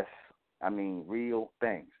BS. I mean, real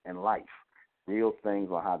things in life, real things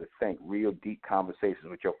on how to think, real deep conversations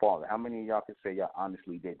with your father. How many of y'all can say y'all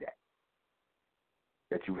honestly did that?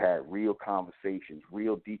 That you had real conversations,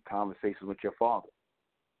 real deep conversations with your father?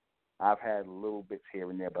 I've had little bits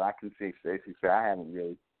here and there, but I can say I haven't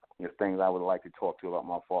really. There's things I would like to talk to about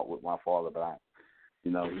my father, but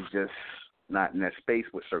he's just not in that space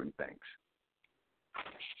with certain things.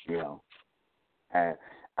 And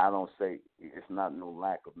I don't say it's not no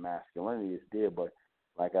lack of masculinity, it's there, but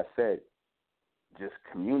like I said, just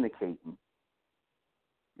communicating,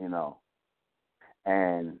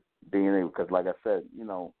 and being able, because like I said,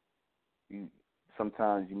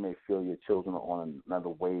 sometimes you may feel your children are on another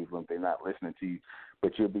wavelength, they're not listening to you,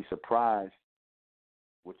 but you'll be surprised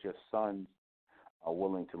what your sons are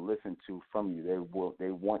willing to listen to from you. They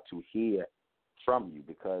want to hear from you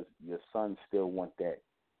because your sons still want that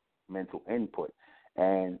mental input.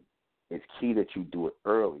 And it's key that you do it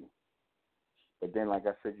early. But then, like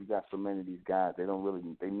I said, you got so many of these guys, they don't really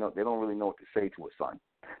know what to say to a son.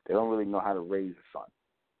 They don't really know how to raise a son.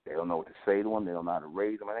 They don't know what to say to him. They don't know how to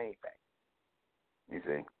raise him or anything. You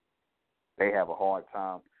see, they have a hard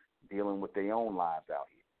time dealing with their own lives out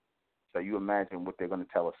here. So you imagine what they're going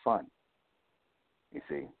to tell a son. You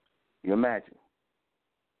see, you imagine.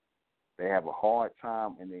 They have a hard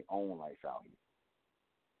time in their own life out here.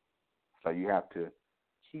 So you have to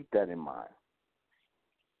keep that in mind.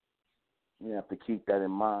 You have to keep that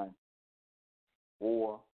in mind.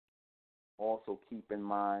 Or also keep in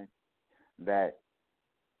mind that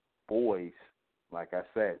boys, like I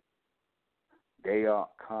said, they are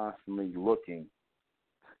constantly looking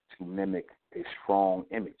to mimic a strong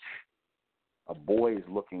image. A boy is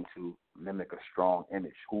looking to mimic a strong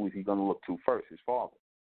image. Who is he going to look to first? His father.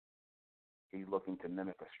 He's looking to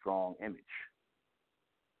mimic a strong image.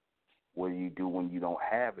 What do you do when you don't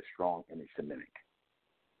have a strong image to mimic?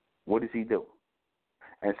 What does he do?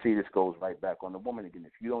 And see, this goes right back on the woman again.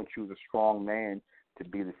 If you don't choose a strong man to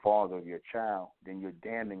be the father of your child, then you're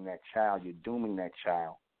damning that child. You're dooming that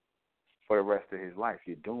child for the rest of his life.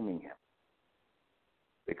 You're dooming him.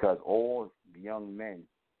 Because all young men,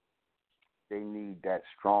 they need that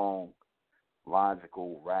strong,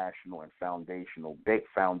 logical, rational, and foundational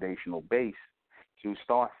base to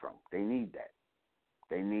start from. They need that.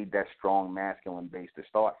 They need that strong masculine base to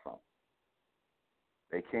start from.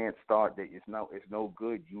 They can't start. It's no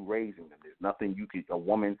good you raising them. There's nothing you could. A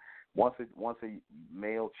woman, once a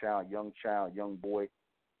male child, young boy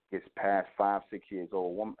gets past 5, 6 years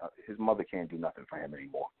old, his mother can't do nothing for him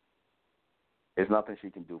anymore. There's nothing she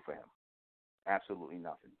can do for him. Absolutely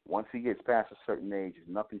nothing. Once he gets past a certain age, there's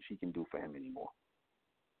nothing she can do for him anymore.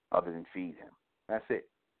 other than feed him. That's it.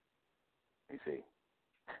 You see.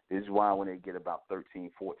 This is why when they get about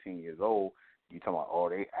 13, 14 years old, you talking about, oh,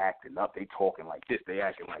 they acting up, they talking like this, they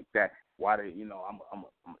acting like that. Why they, I'm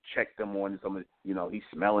gonna check them on this. He's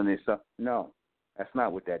smelling this stuff. No, that's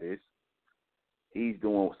not what that is. He's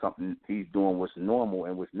doing something. He's doing what's normal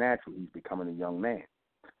and what's natural. He's becoming a young man.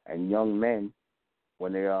 And young men,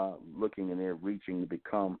 when they are looking and they're reaching to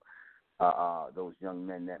become those young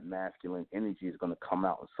men, that masculine energy is going to come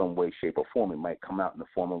out in some way, shape, or form. It might come out in the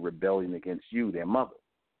form of rebellion against you, their mother.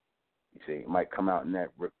 You see, it might come out in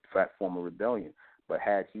that form of rebellion. But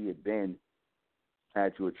had you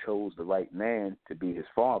had chose the right man to be his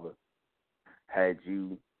father, had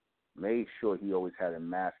you made sure he always had a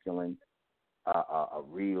masculine, a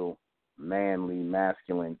real manly,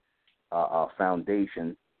 masculine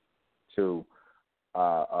foundation to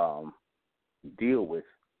deal with,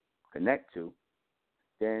 connect to,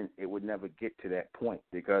 then it would never get to that point,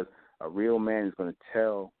 because a real man is going to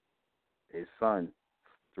tell his son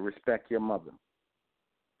to respect your mother.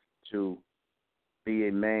 To be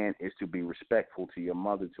a man is to be respectful to your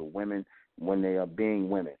mother, to women when they are being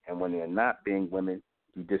women. And when they are not being women,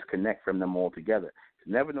 you disconnect from them altogether.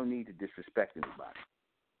 There's never no need to disrespect anybody.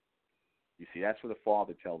 You see, that's what a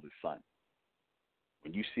father tells his son.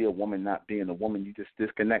 When you see a woman not being a woman, you just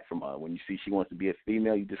disconnect from her. When you see she wants to be a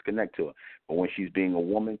female, you disconnect to her. But when she's being a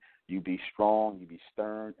woman, you be strong, you be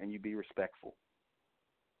stern, and you be respectful.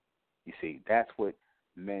 You see, that's what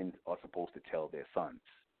men are supposed to tell their sons.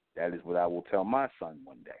 That is what I will tell my son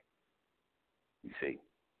one day. You see.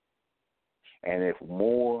 And if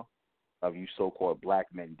more of you so-called black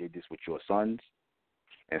men did this with your sons,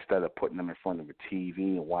 instead of putting them in front of a TV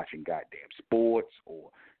and watching goddamn sports or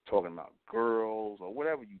talking about girls or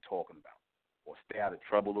whatever you talking about, or stay out of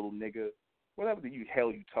trouble, little nigga, whatever the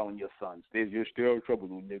hell you telling your sons, you're still in trouble,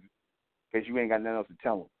 little nigga, because you ain't got nothing else to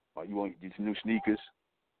tell them. Or you want to get some new sneakers.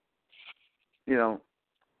 You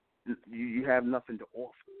have nothing to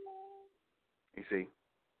offer. You see?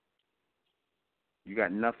 You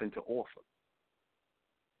got nothing to offer.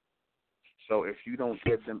 So if you don't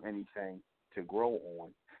give them anything to grow on,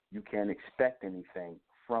 you can't expect anything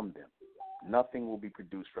from them. Nothing will be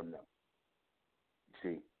produced from them. You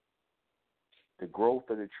see? The growth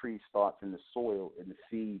of the tree starts in the soil, in the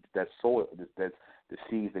seeds. That's the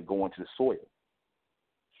seeds that go into the soil.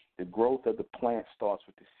 The growth of the plant starts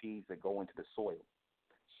with the seeds that go into the soil.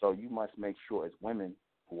 So you must make sure, as women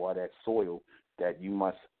who are that soil, that you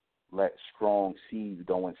must let strong seeds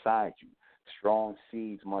go inside you. Strong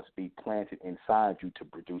seeds must be planted inside you to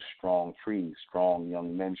produce strong trees, strong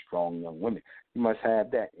young men, strong young women. You must have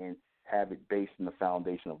that and have it based in the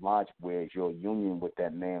foundation of logic, whereas your union with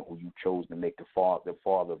that man who you chose to make the father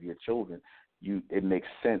of your children, it makes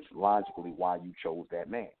sense logically why you chose that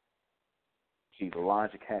man. See, the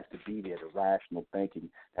logic has to be there. The rational thinking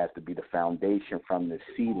has to be the foundation from the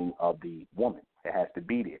seeding of the woman. It has to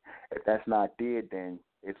be there. If that's not there, then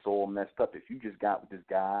it's all messed up. If you just got with this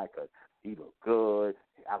guy because he look good,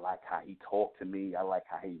 I like how he talked to me, I like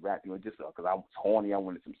how he rapped, just because I was horny, I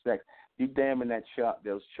wanted some sex, you damning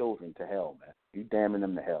those children to hell, man. You damning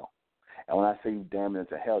them to hell. And when I say you damning them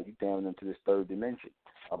to hell, you damning them to this third dimension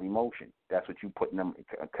of emotion. That's what you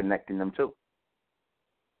connecting them to.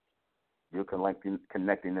 You're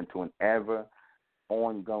connecting them to an ever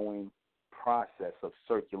ongoing process of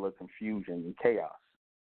circular confusion and chaos.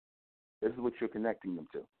 This is what you're connecting them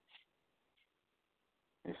to.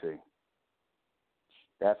 You see.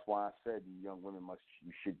 That's why I said you young women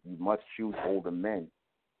you must choose older men.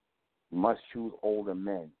 You must choose older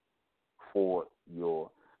men for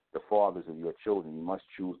the fathers of your children. You must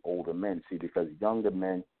choose older men. See, because younger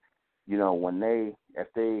men, if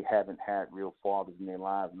they haven't had real fathers in their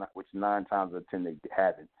lives, which 9 times out of 10 they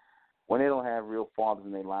haven't, when they don't have real fathers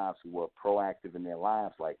in their lives who are proactive in their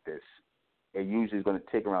lives like this, it usually is going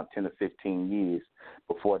to take around 10 or 15 years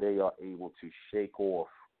before they are able to shake off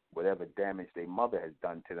whatever damage their mother has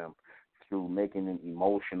done to them through making them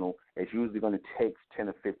emotional. It's usually going to take 10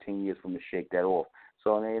 or 15 years for them to shake that off.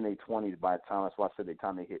 So in their 20s, by the time, that's why I said by the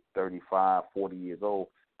time they hit 35, 40 years old,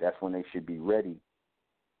 that's when they should be ready.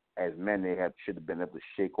 As men, should have been able to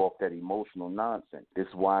shake off that emotional nonsense. This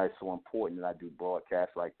is why it's so important that I do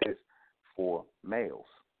broadcasts like this for males.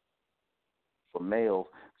 For males,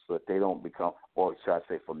 so that they don't become, or should I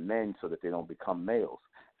say for men, so that they don't become males.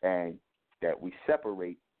 And that we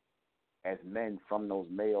separate as men from those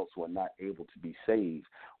males who are not able to be saved,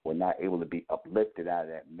 who are not able to be uplifted out of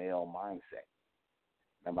that male mindset.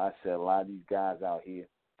 Remember, I said a lot of these guys out here,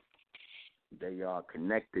 they are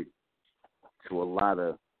connected to a lot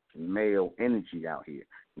of male energy out here.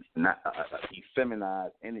 not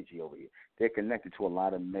effeminized energy over here. They're connected to a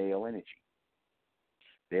lot of male energy.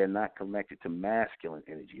 They're not connected to masculine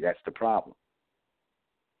energy. That's the problem.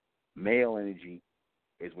 Male energy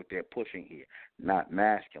is what they're pushing here, not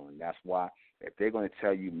masculine. That's why if they're going to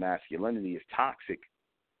tell you masculinity is toxic,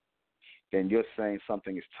 then you're saying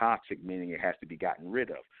something is toxic, meaning it has to be gotten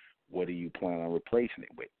rid of. What do you plan on replacing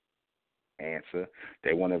it with? Answer,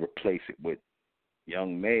 they want to replace it with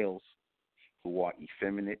young males who are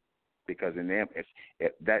effeminate, because in them, if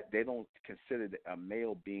that they don't consider a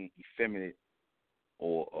male being effeminate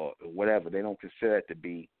or whatever, they don't consider it to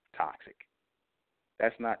be toxic.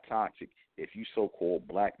 That's not toxic. If you so-called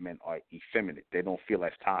black men are effeminate, they don't feel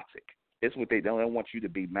that's toxic. It's what they don't want you to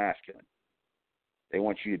be masculine. They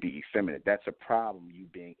want you to be effeminate. That's a problem, you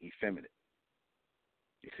being effeminate.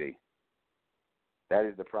 You see? That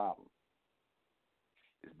is the problem.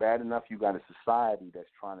 It's bad enough you got a society that's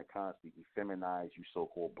trying to constantly feminize you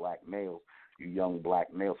so-called black males, you young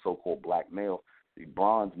black males, so-called black males, the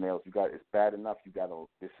bronze males. It's bad enough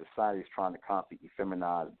this society is trying to constantly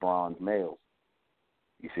feminize bronze males.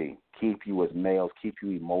 You see, keep you as males, keep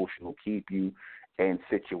you emotional, keep you in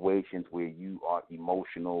situations where you are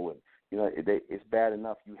emotional, and it's bad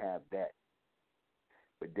enough you have that.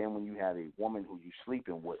 But then when you have a woman who you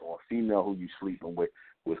sleeping with or a female who you sleeping with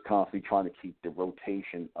who is constantly trying to keep the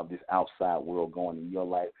rotation of this outside world going in your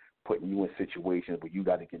life, putting you in situations where you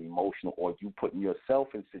got to get emotional, or you putting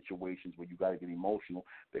yourself in situations where you got to get emotional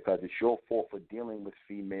because it's your fault for dealing with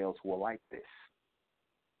females who are like this.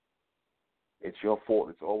 It's your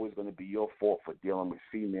fault. It's always going to be your fault for dealing with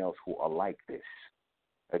females who are like this.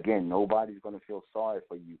 Again, nobody's going to feel sorry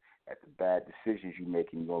for you at the bad decisions you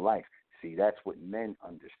make in your life. See, that's what men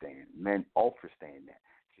understand. Men understand that.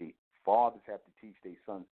 See, fathers have to teach their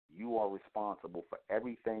sons, you are responsible for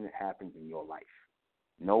everything that happens in your life.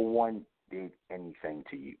 No one did anything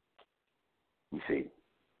to you. You see,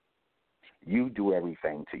 you do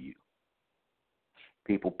everything to you.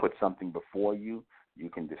 People put something before you. You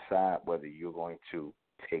can decide whether you're going to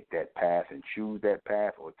take that path and choose that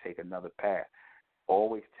path or take another path.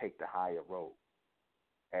 Always take the higher road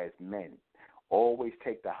as men. Always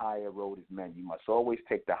take the higher road as men. You must always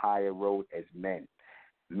take the higher road as men.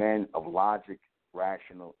 Men of logical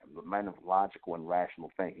and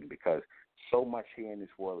rational thinking, because so much here in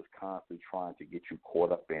this world is constantly trying to get you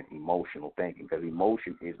caught up in emotional thinking, because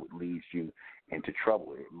emotion is what leads you into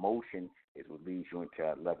trouble. Emotion is what leads you into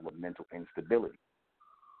a level of mental instability.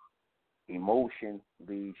 Emotion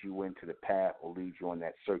leads you into the path or leads you on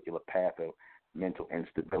that circular path of mental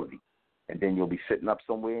instability. And then you'll be sitting up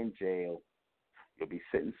somewhere in jail. You'll be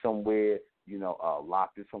sitting somewhere,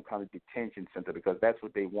 locked in some kind of detention center, because that's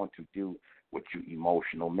what they want to do with you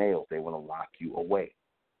emotional males. They want to lock you away.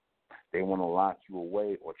 They want to lock you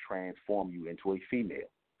away or transform you into a female.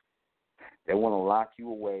 They want to lock you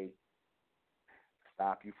away,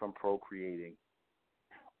 stop you from procreating,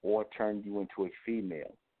 or turn you into a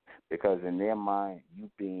female. Because in their mind, you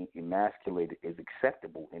being emasculated is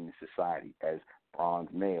acceptable in the society as bronze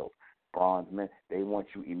males. Bronze men, they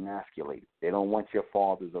want you emasculated. They don't want your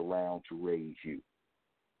fathers around to raise you.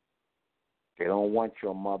 They don't want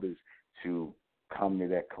your mothers to come to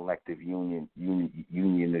that collective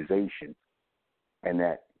unionization and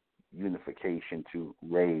that unification to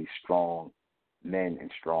raise strong men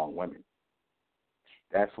and strong women.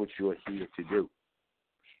 That's what you're here to do.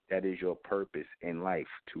 That is your purpose in life,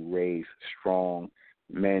 to raise strong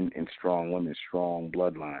men and strong women, strong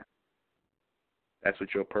bloodline. That's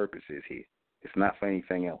what your purpose is here. It's not for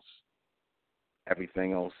anything else.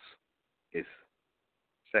 Everything else is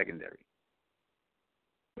secondary,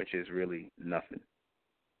 which is really nothing.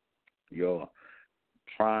 Your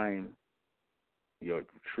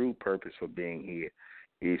true purpose for being here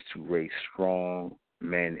is to raise strong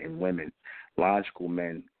men and women, logical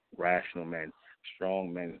men, rational men,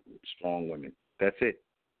 strong women. That's it.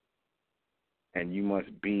 And you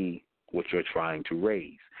must be what you're trying to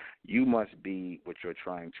raise. You must be what you're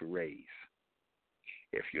trying to raise.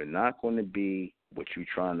 If you're not going to be what you're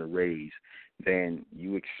trying to raise, then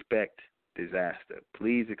you expect disaster.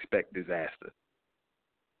 Please expect disaster.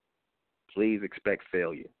 Please expect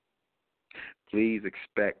failure. Please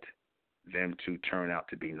expect them to turn out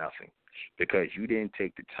to be nothing, because you didn't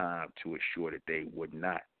take the time to assure that they would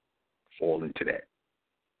not fall into that.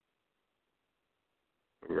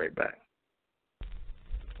 We'll be right back.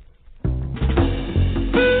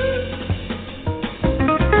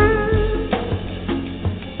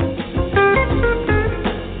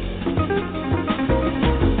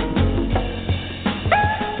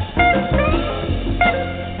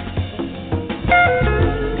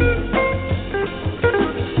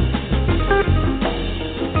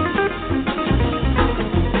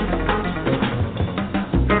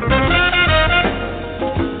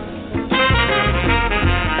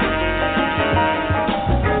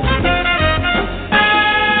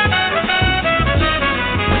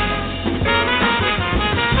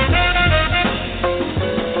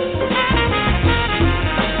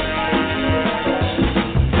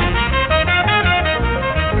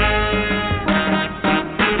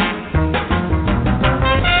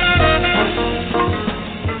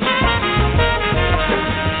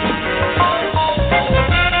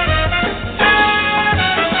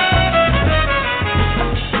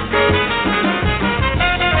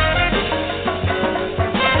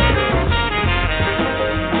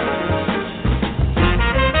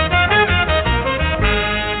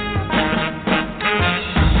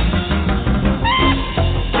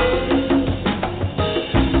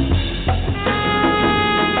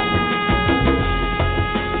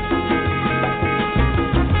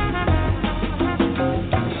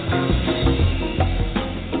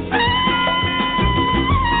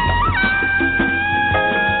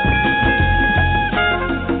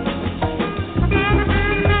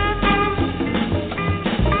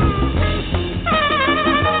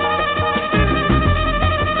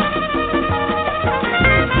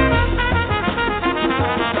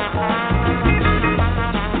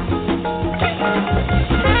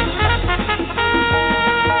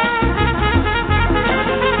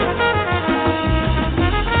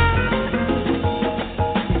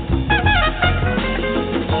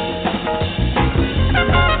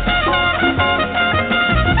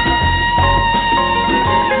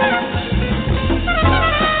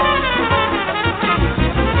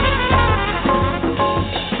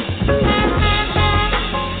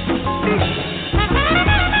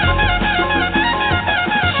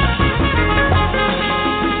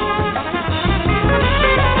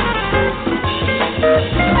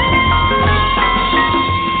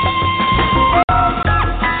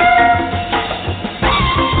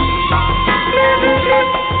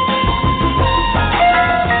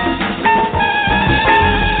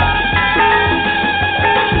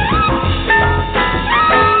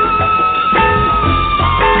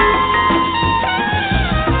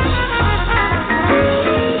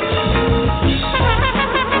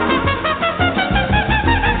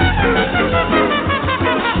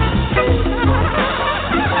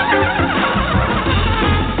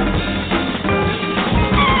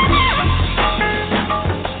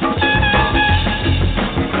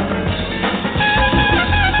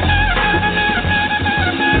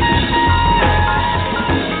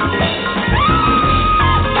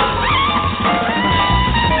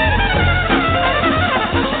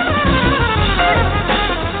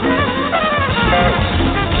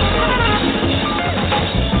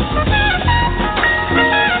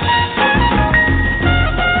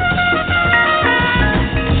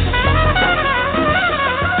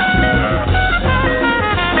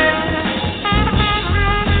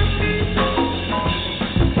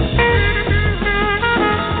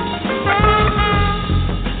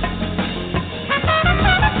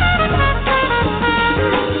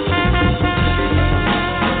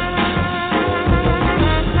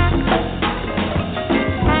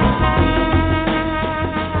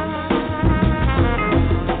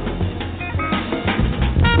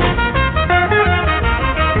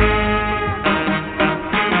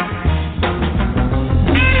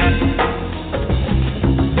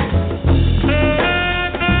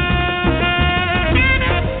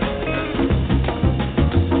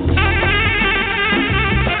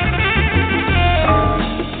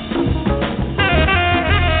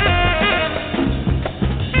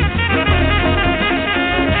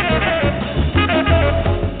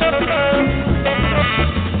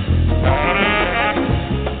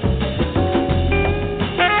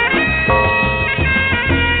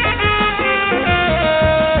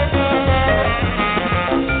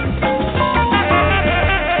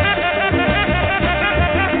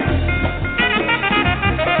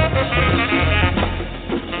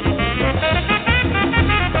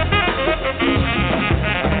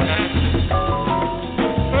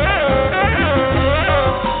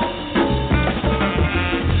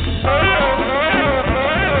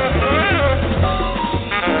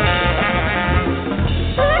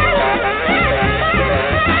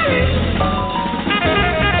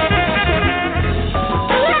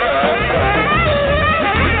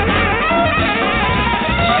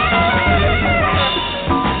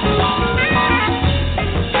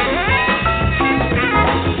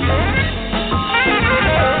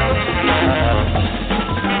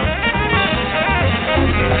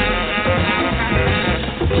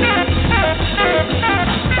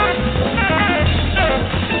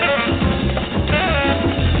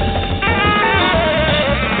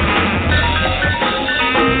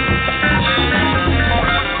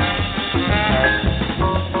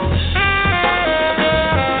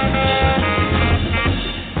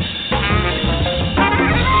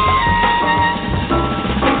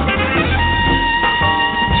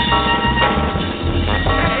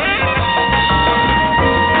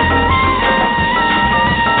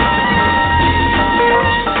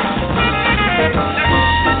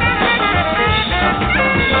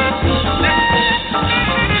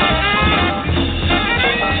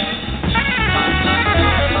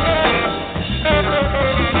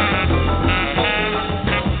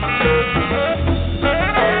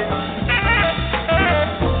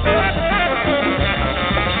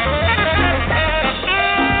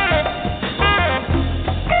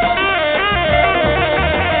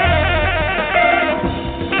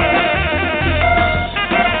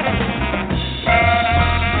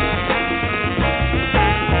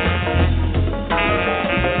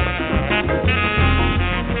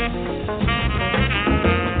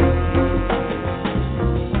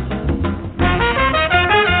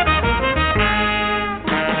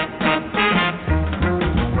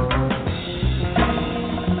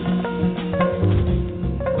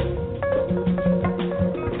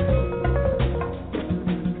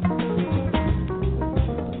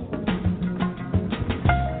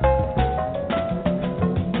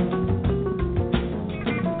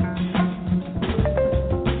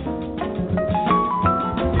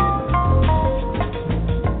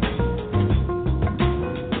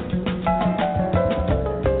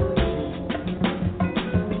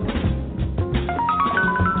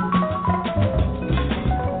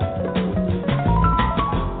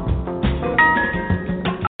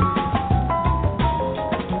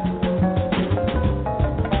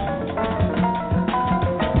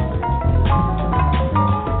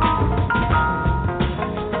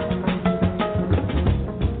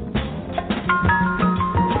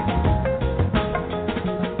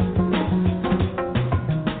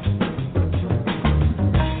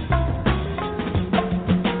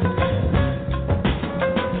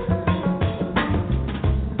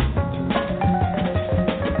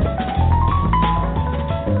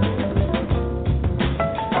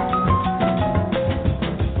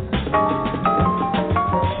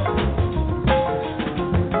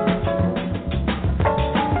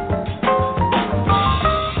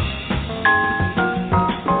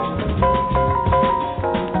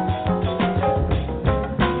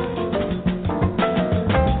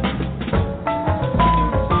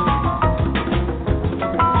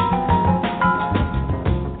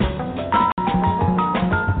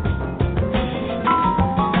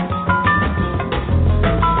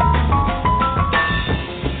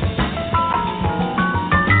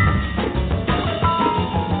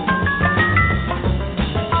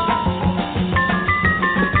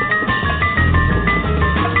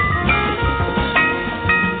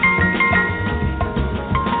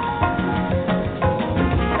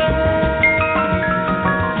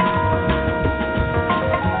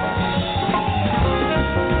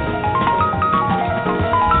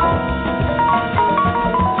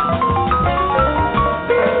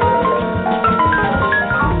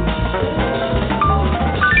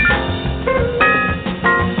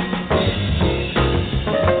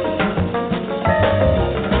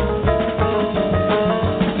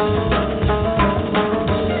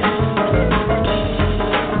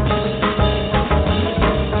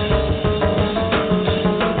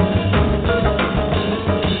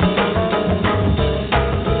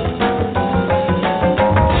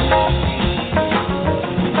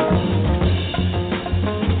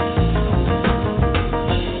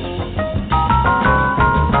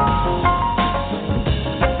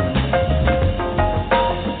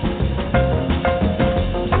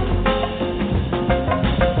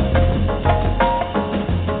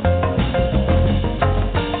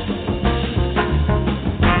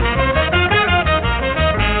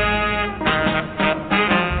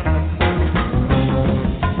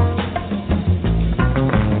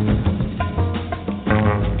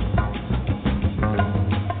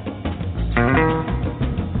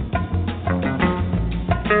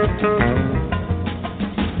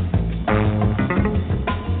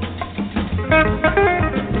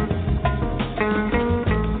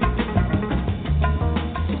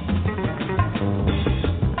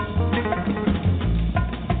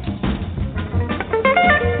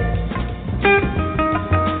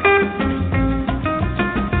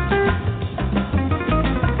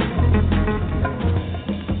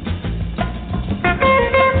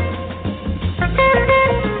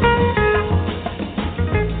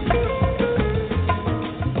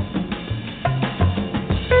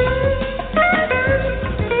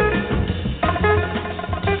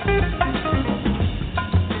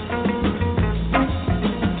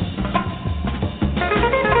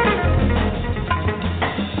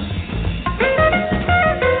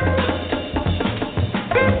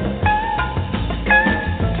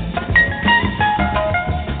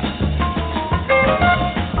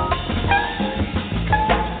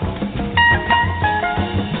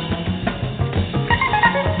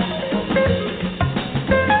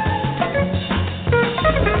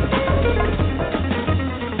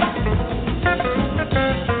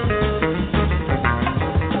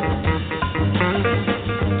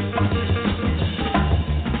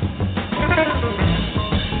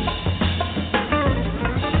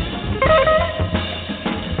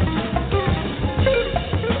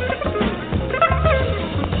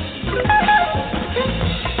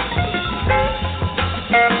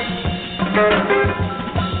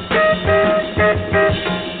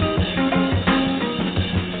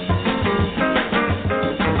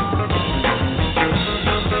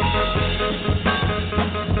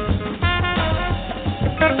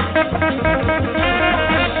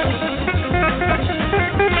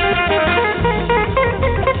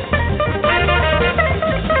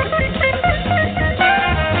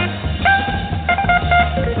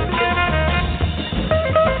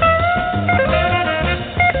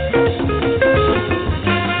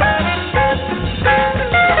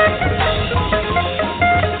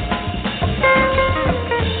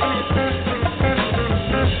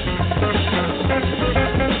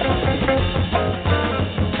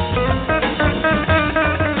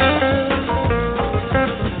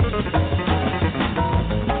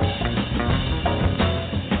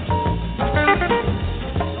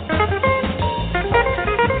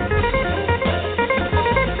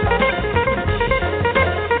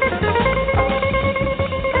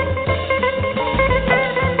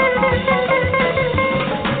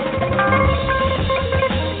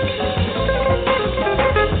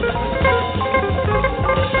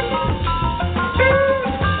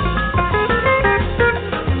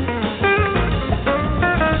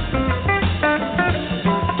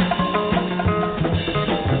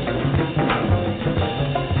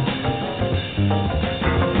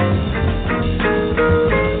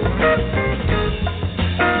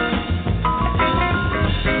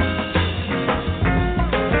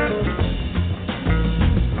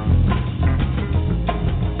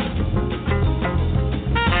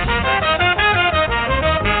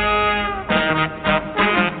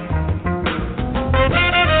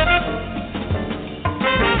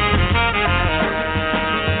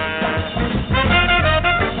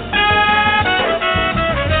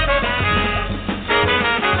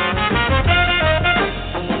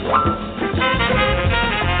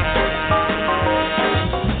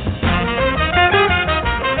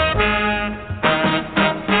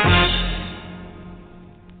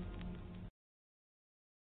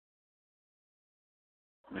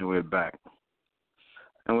 back.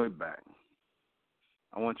 And we're back.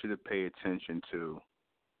 I want you to pay attention to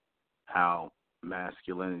how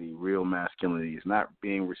masculinity, real masculinity, is not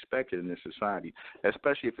being respected in this society,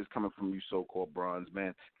 especially if it's coming from you so-called bronze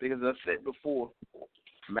men. Because as I said before,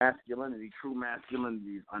 masculinity, true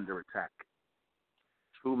masculinity is under attack.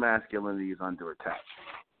 True masculinity is under attack.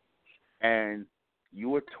 And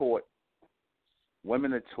you are taught,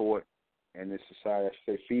 women are taught in this society,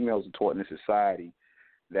 I say females are taught in this society,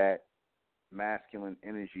 that masculine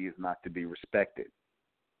energy is not to be respected.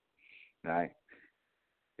 Right?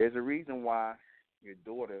 There's a reason why your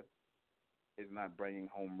daughter is not bringing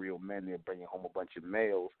home real men. They're bringing home a bunch of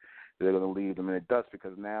males. They're going to leave them in the dust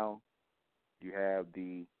because now you have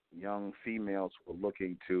the young females who are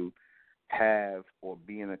looking to have or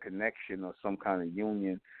be in a connection or some kind of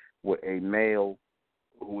union with a male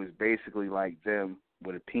who is basically like them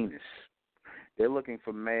with a penis. They're looking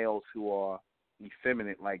for males who are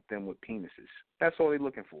effeminate like them with penises. That's all they're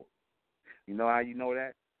looking for. You know how you know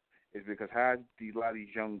that? It's because how a lot of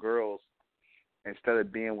these young girls, instead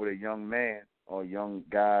of being with a young man or a young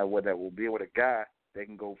guy, whether will be with a guy, they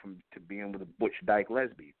can go to being with a butch dyke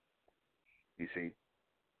lesbian. You see,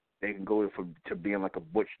 they can go to being like a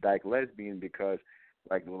butch dyke lesbian because,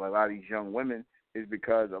 like a lot of these young women, is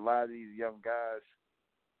because a lot of these young guys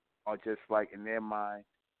are just like in their mind,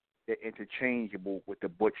 they're interchangeable with the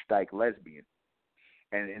butch dyke lesbian.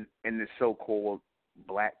 And in the so-called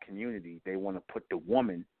black community, they want to put the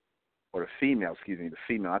woman, or the female,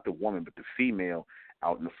 not the woman, but the female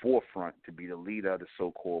out in the forefront to be the leader of the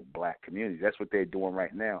so-called black community. That's what they're doing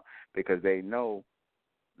right now because they know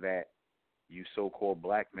that you so-called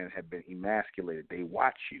black men have been emasculated. They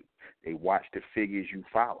watch you. They watch the figures you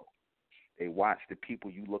follow. They watch the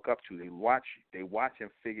people you look up to. They watch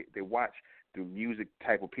the music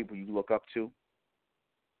type of people you look up to,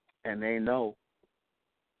 and they know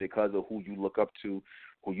because of who you look up to,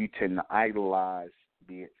 who you tend to idolize,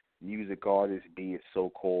 be it music artists, be it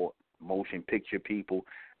so-called motion picture people,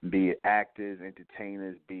 be it actors,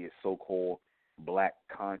 entertainers, be it so-called black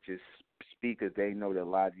conscious speakers. They know that a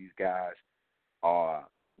lot of these guys are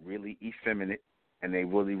really effeminate and they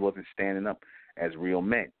really wasn't standing up as real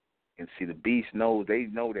men. And see, the beast knows, they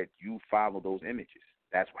know that you follow those images.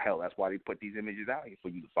 That's why they put these images out here for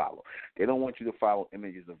you to follow. They don't want you to follow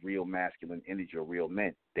images of real masculine energy or real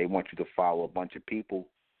men. They want you to follow a bunch of people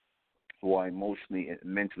who are emotionally and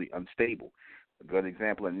mentally unstable. A good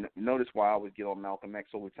example, and notice why I always get on Malcolm X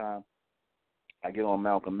all the time. I get on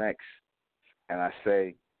Malcolm X and I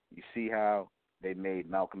say, you see how they made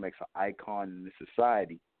Malcolm X an icon in the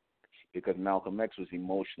society because Malcolm X was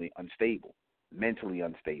emotionally unstable, mentally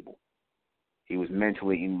unstable. He was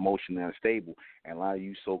mentally, emotionally unstable. And a lot of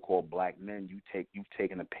you so-called black men, you've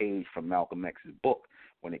taken a page from Malcolm X's book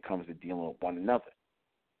when it comes to dealing with one another.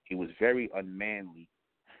 He was very unmanly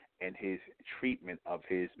in his treatment of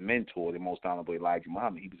his mentor, the Most Honorable Elijah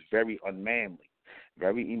Muhammad. He was very unmanly,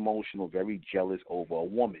 very emotional, very jealous over a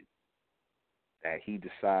woman that he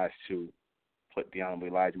decides to put the Honorable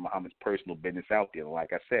Elijah Muhammad's personal business out there. And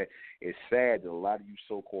like I said, it's sad that a lot of you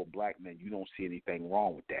so-called black men, you don't see anything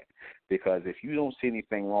wrong with that. Because if you don't see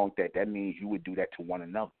anything wrong with that, that means you would do that to one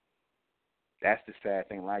another. That's the sad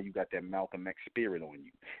thing. A lot of you got that Malcolm X spirit on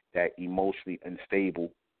you, that emotionally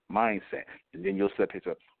unstable mindset. And then you'll sit here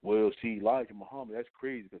and say, well, see, Elijah Muhammad, that's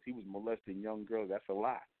crazy because he was molesting young girls. That's a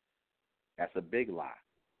lie. That's a big lie.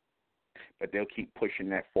 But they'll keep pushing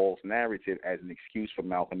that false narrative as an excuse for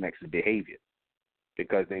Malcolm X's behavior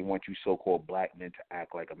because they want you so-called black men to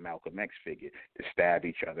act like a Malcolm X figure, to stab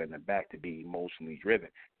each other in the back, to be emotionally driven.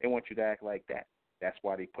 They want you to act like that. That's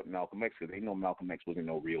why they put Malcolm X, because they know Malcolm X wasn't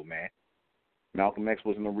no real man. Malcolm X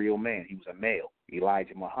wasn't a real man. He was a male.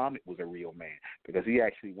 Elijah Muhammad was a real man because he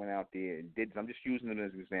actually went out there and did. I'm just using it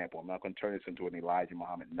as an example. I'm not going to turn this into an Elijah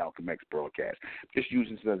Muhammad and Malcolm X broadcast. Just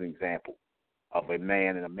using this as an example of a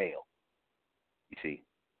man and a male. You see,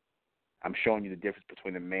 I'm showing you the difference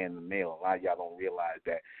between a man and a male. A lot of y'all don't realize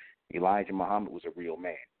that Elijah Muhammad was a real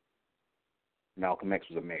man. Malcolm X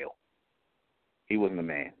was a male. He wasn't a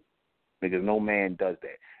man because no man does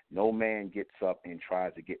that. No man gets up and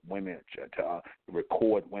tries to get women to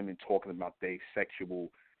record women talking about their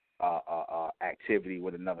sexual activity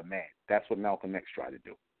with another man. That's what Malcolm X tried to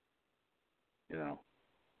do. You know,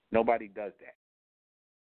 nobody does that.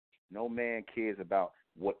 No man cares about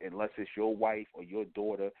what, unless it's your wife or your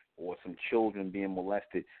daughter or some children being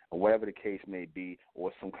molested or whatever the case may be,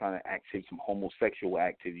 or some kind of activity, some homosexual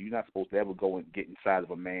activity. You're not supposed to ever go and get inside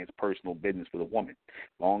of a man's personal business with a woman.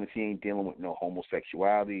 As long as he ain't dealing with no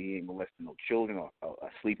homosexuality, he ain't molesting no children or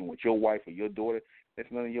sleeping with your wife or your daughter,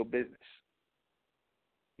 that's none of your business.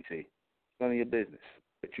 You see, it's none of your business.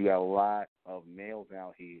 But you got a lot of males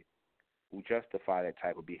out here who justify that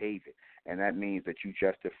type of behavior. And that means that you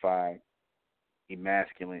justify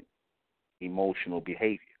emasculine emotional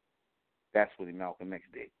behavior. That's what Malcolm X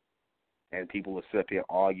did. And people will sit up here and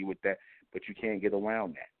argue with that, but you can't get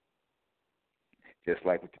around that. Just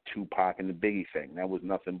like with the Tupac and the Biggie thing. That was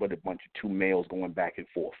nothing but a bunch of two males going back and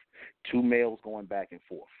forth. Two males going back and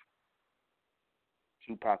forth.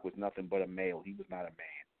 Tupac was nothing but a male. He was not a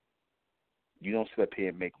man. You don't sit up here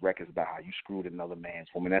and make records about how you screwed another man's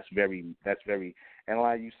woman. That's very, and a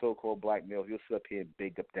lot of you so-called black males, you'll sit up here and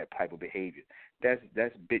big up that type of behavior. That's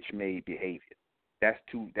bitch-made behavior. That's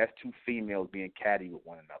two females being catty with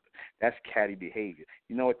one another. That's catty behavior.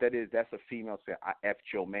 You know what that is? That's a female saying, I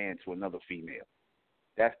effed your man to another female.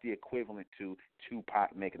 That's the equivalent to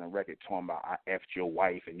Tupac making a record talking about I effed your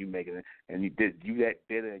wife, and you making it, and you that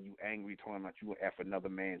bitter and you angry talking about you F another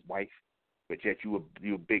man's wife, but yet you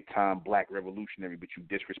a big time black revolutionary, but you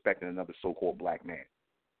disrespecting another so-called black man.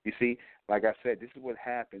 You see, like I said, this is what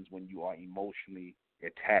happens when you are emotionally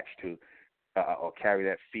attached to or carry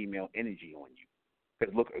that female energy on you.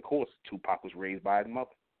 Because look, of course, Tupac was raised by his mother.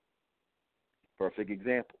 Perfect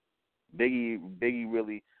example. Biggie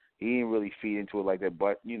really. He didn't really feed into it like that,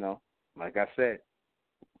 but, you know, like I said,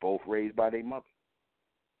 both raised by their mother.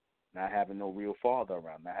 Not having no real father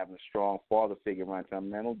around, not having a strong father figure around,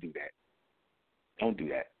 telling man, don't do that. Don't do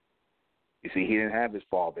that. You see, he didn't have his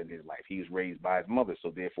father in his life. He was raised by his mother,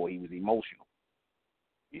 so therefore he was emotional.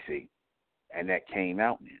 You see, and that came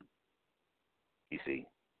out in him. You see.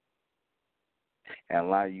 And a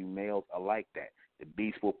lot of you males are like that. The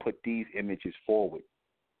beast will put these images forward.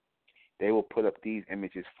 They will put up these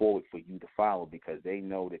images forward for you to follow because they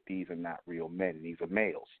know that these are not real men. These are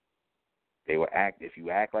males. They will act if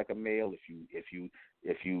you act like a male, if you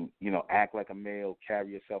act like a male,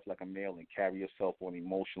 carry yourself like a male, and carry yourself on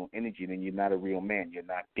emotional energy, then you're not a real man. You're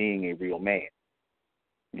not being a real man.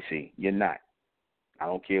 You see, you're not. I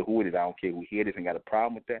don't care who it is. I don't care who hears this and got a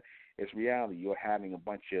problem with that. It's reality. You're having a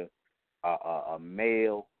bunch of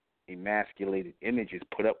male emasculated images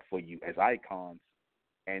put up for you as icons.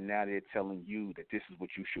 And now they're telling you that this is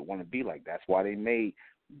what you should want to be like. That's why they made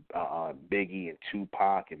Biggie and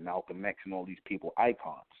Tupac and Malcolm X and all these people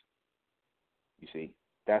icons. You see,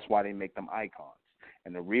 that's why they make them icons.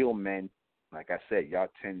 And the real men, like I said, y'all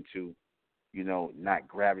tend to, not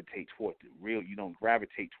gravitate toward the real. You don't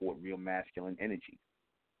gravitate toward real masculine energy.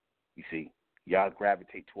 You see, y'all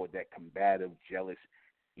gravitate toward that combative, jealous,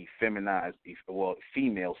 effeminized,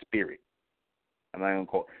 female spirit. I'm not gonna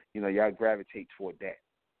call. Y'all gravitate toward that.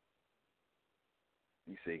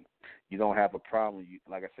 You see, you don't have a problem.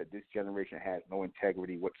 Like I said, this generation has no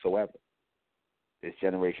integrity whatsoever. This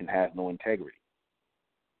generation has no integrity.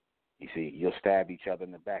 You see, you'll stab each other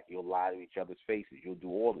in the back. You'll lie to each other's faces. You'll do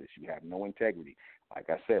all this. You have no integrity. Like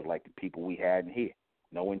I said, like the people we had in here.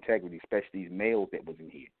 No integrity, especially these males that was in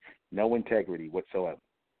here. No integrity whatsoever.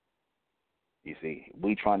 You see,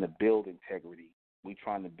 we trying to build integrity. We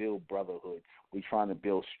trying to build brotherhood. We trying to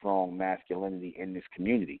build strong masculinity in this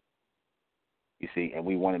community. You see, and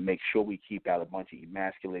we want to make sure we keep out a bunch of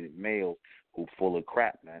emasculated males who full of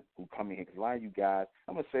crap, man, who come in here. Because a lot of you guys,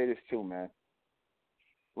 I'm going to say this too, man.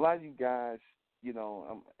 A lot of you guys,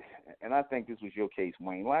 and I think this was your case,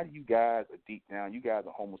 Wayne. A lot of you guys are deep down. You guys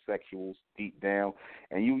are homosexuals deep down,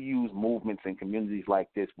 and you use movements in communities like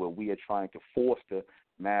this where we are trying to foster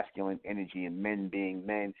masculine energy and men being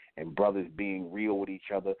men and brothers being real with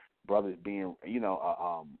each other, brothers being,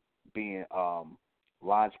 being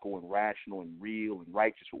logical and rational and real and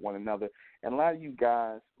righteous with one another. And a lot of you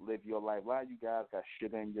guys live your life. A lot of you guys got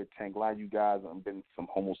shit in your tank. A lot of you guys have been some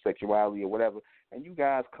homosexuality or whatever. And you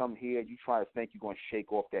guys come here, you try to think you're going to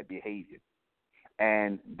shake off that behavior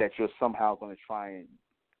and that you're somehow going to try and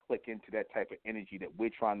click into that type of energy that we're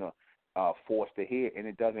trying to force to hear, and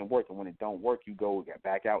it doesn't work. And when it don't work, you go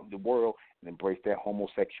back out in the world and embrace that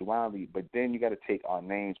homosexuality. But then you got to take our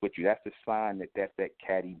names with you. That's the sign that that's that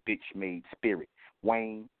catty bitch-made spirit.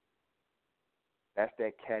 Wayne, that's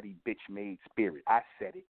that catty bitch-made spirit. I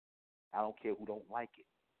said it. I don't care who don't like it.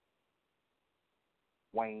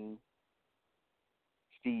 Wayne,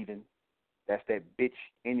 Steven, that's that bitch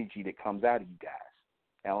energy that comes out of you guys.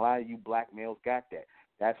 And a lot of you black males got that.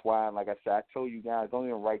 That's why, like I said, I told you guys, don't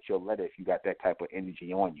even write your letter if you got that type of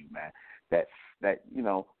energy on you, man. That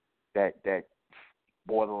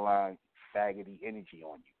borderline faggoty energy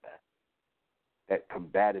on you, man. That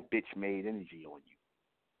combative bitch-made energy on you.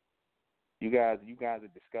 You guys are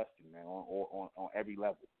disgusting, man, on every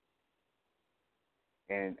level.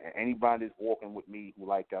 And anybody that's walking with me who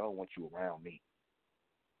like that, I don't want you around me.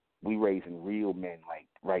 We raising real men like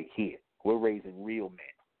right here. We're raising real men.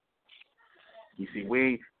 You see,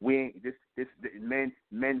 we ain't this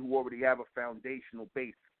men who already have a foundational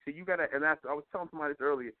base. See, you gotta, and I was telling somebody this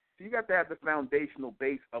earlier. So you got to have the foundational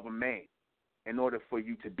base of a man in order for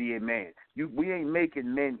you to be a man. We ain't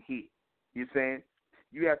making men here. You saying?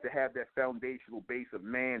 You have to have that foundational base of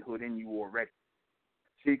manhood in you already.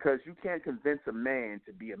 See, because you can't convince a man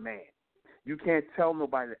to be a man. You can't tell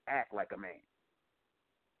nobody to act like a man.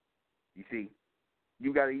 You see,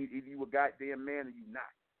 you got to either you a goddamn man or you not.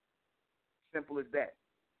 Simple as that.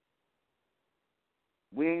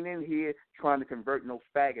 We ain't in here trying to convert no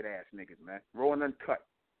faggot ass niggas, man. Raw and uncut.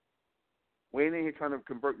 We ain't in here trying to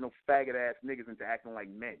convert no faggot ass niggas into acting like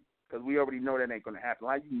men, because we already know that ain't gonna happen. A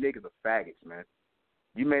lot of you niggas are faggots, man.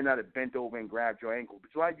 You may not have bent over and grabbed your ankle,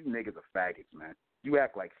 but a lot of you niggas are faggots, man. You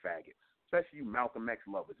act like faggots, especially you Malcolm X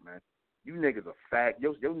lovers, man. You niggas are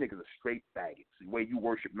your niggas are straight faggots. The way you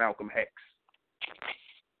worship Malcolm X.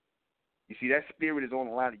 You see, that spirit is on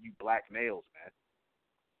a lot of you black males, man.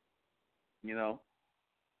 You know,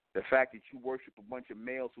 the fact that you worship a bunch of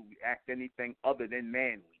males who act anything other than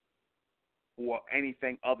manly, or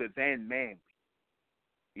anything other than manly.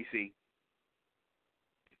 You see,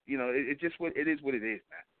 you know, it just what it is, what it is,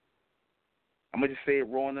 man. I'm gonna just say it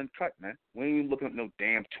raw and uncut, man. We ain't even looking at no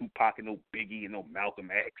damn Tupac and no Biggie and no Malcolm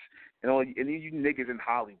X and all. And you niggas in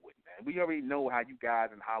Hollywood, man. We already know how you guys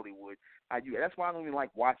in Hollywood. That's why I don't even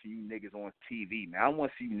like watching you niggas on TV, man. I don't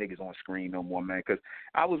want to see you niggas on screen no more, man. Because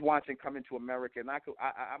I was watching Coming to America, and I'm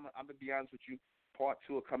gonna be honest with you. Part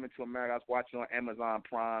 2 of Coming to America, I was watching on Amazon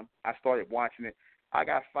Prime. I started watching it. I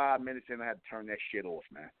got 5 minutes in, I had to turn that shit off,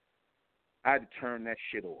 man. I had to turn that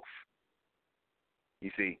shit off.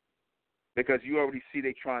 You see, because you already see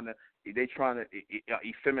they trying to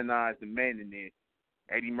effeminize the men in there.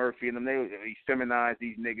 Eddie Murphy and them, they feminize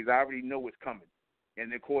these niggas. I already know what's coming.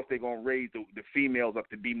 And, of course, they're going to raise the females up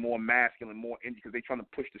to be more masculine, more indie, because they're trying to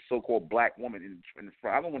push the so-called black woman in the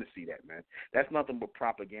front. I don't want to see that, man. That's nothing but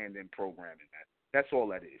propaganda and programming, man. That's all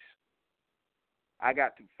that is. I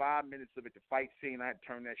got through 5 minutes of it, the fight scene, I had to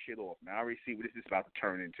turn that shit off, man. I already see what this is about to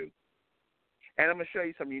turn into. And I'm going to show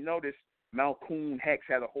you something. You notice Malcolm X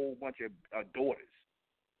had a whole bunch of daughters.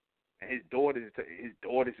 And his daughters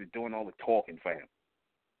are doing all the talking for him.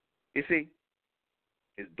 You see?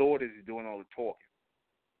 His daughters are doing all the talking.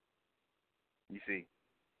 You see?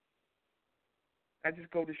 I just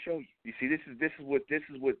go to show you. You see, this is what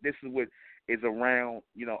is around,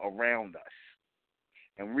 you know, around us.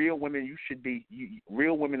 And real women,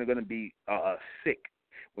 real women are going to be sick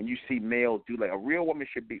when you see males do like a real woman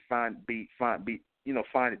should find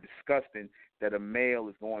it disgusting that a male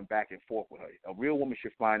is going back and forth with her. A real woman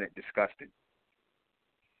should find it disgusting.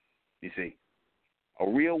 You see, a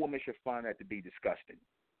real woman should find that to be disgusting.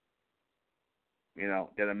 You know,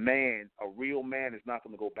 that a real man is not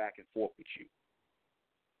going to go back and forth with you.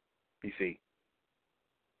 You see,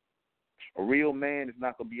 a real man is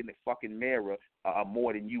not going to be in the fucking mirror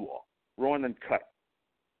more than you are. Raw and uncut.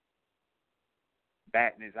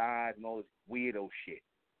 Batting his eyes and all this weirdo shit.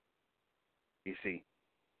 You see,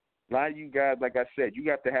 a lot of you guys, like I said, you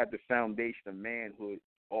have to have the foundation of manhood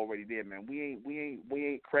already there, man. We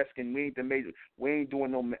ain't Kreskin. We ain't the major. We ain't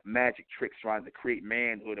doing no magic tricks trying to create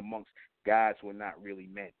manhood amongst guys who are not really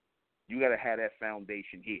men. You got to have that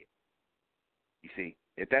foundation here. You see,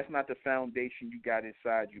 if that's not the foundation you got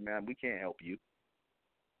inside you, man, we can't help you.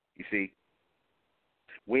 You see,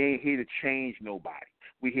 we ain't here to change nobody.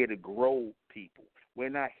 We're here to grow people. We're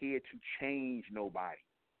not here to change nobody.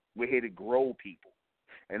 We're here to grow people.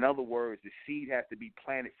 In other words, the seed has to be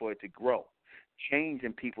planted for it to grow.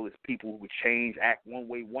 Changing people is people who would change, act one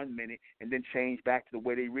way 1 minute, and then change back to the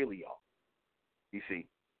way they really are. You see?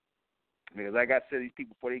 Because like I said, these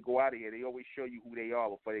people, before they go out of here, they always show you who they are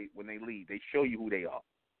when they leave. They show you who they are.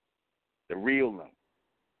 The real them.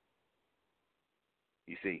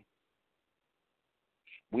 You see?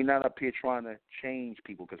 We're not up here trying to change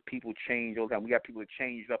people because people change all the time. We got people that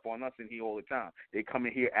change up on us in here all the time. They come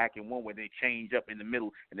in here acting one way, they change up in the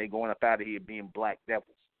middle, and they going up out of here being black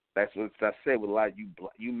devils. That's what I said with a lot of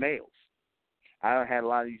you males. I done had a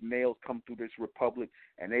lot of these males come through this republic,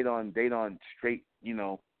 and they done straight, you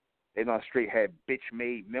know, they done straight had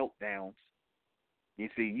bitch-made meltdowns. You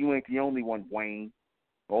see, you ain't the only one, Wayne.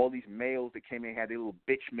 All these males that came in had their little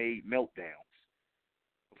bitch-made meltdowns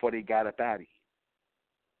before they got up out of here.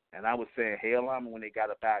 And I was saying, hell, I'm when they got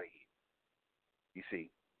up out of here. You see,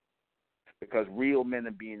 because real men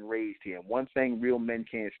are being raised here. And one thing real men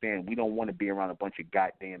can't stand, we don't want to be around a bunch of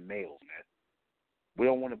goddamn males, man. We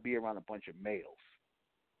don't want to be around a bunch of males.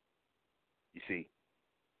 You see,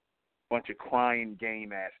 bunch of crying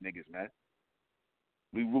game-ass niggas, man.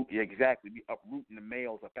 We uprooting the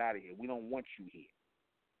males up out of here. We don't want you here.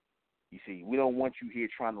 You see, we don't want you here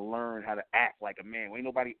trying to learn how to act like a man. Ain't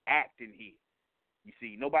nobody acting here. You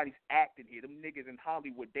see, nobody's acting here. Them niggas in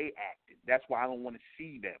Hollywood, they acting. That's why I don't want to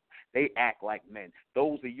see them. They act like men.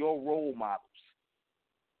 Those are your role models.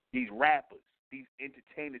 These rappers, these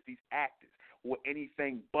entertainers, these actors, or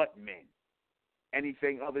anything but men.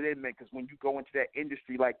 Anything other than men. Because when you go into that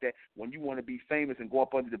industry like that, when you want to be famous and go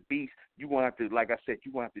up under the beast, you're going to have to, like I said,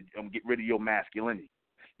 you're going to have to get rid of your masculinity.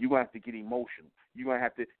 You're going to have to get emotional. You're going to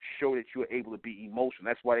have to show that you're able to be emotional.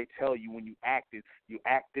 That's why they tell you when you act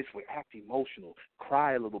this way, act emotional,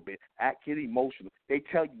 cry a little bit, get emotional. They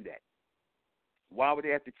tell you that. Why would they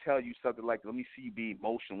have to tell you something like, let me see you be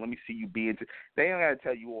emotional, let me see you be into, they don't got to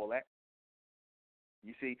tell you all that.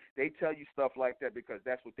 You see, they tell you stuff like that because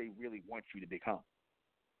that's what they really want you to become.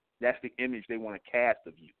 That's the image they want to cast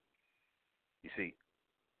of you. You see,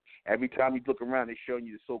 every time you look around, they show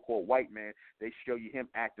you the so-called white man. They show you him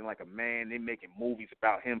acting like a man. They making movies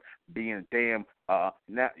about him being a damn.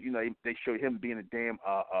 They show him being a damn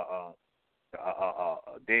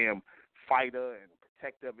damn fighter and a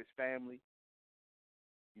protector of his family.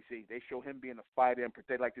 You see, they show him being a fighter and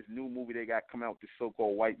protect, like this new movie they got coming out with this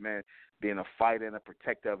so-called white man being a fighter and a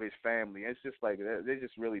protector of his family. It's just like they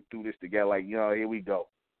just really threw this together. Like, here we go.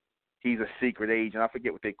 He's a secret agent. I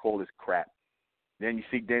forget what they call this crap. Then you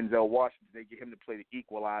see Denzel Washington. They get him to play the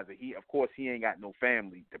equalizer. Of course, he ain't got no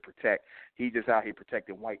family to protect. He's just out here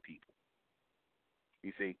protecting white people.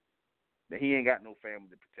 You see, that he ain't got no family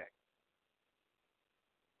to protect.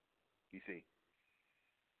 You see.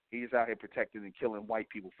 He's out here protecting and killing white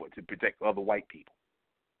people to protect other white people.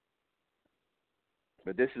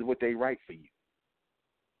 But this is what they write for you.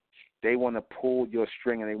 They want to pull your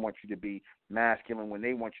string and they want you to be masculine when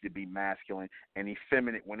they want you to be masculine and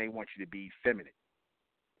effeminate when they want you to be effeminate.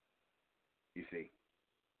 You see.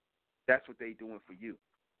 That's what they doing for you.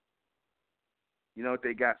 You know what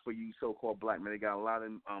they got for you so-called black men? They got a lot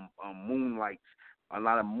of moonlight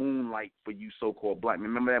for you so-called black men.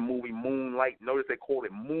 Remember that movie Moonlight? Notice they called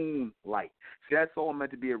it Moonlight. See, that's all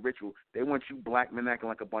meant to be a ritual. They want you black men acting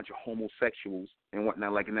like a bunch of homosexuals and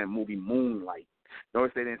whatnot, like in that movie Moonlight.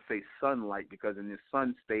 Notice they didn't say sunlight because in that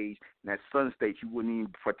sun stage, you wouldn't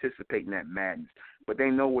even participate in that madness. But they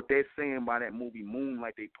know what they're saying by that movie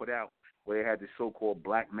Moonlight they put out, where they had the so-called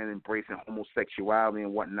black men embracing homosexuality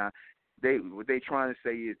and whatnot. What they trying to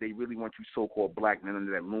say is they really want you so-called black men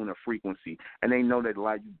under that lunar frequency, and they know that a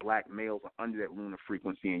lot of you black males are under that lunar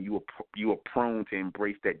frequency, and you are prone to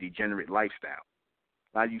embrace that degenerate lifestyle.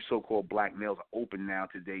 A lot of you so-called black males are open now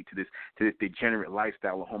today to this degenerate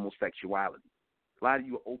lifestyle of homosexuality. A lot of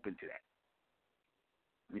you are open to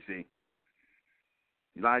that. You see,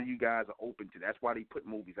 a lot of you guys are open to that. That's why they put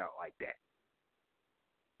movies out like that.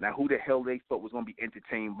 Now, who the hell they thought was going to be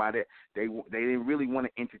entertained by that? They didn't really want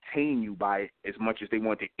to entertain you by it as much as they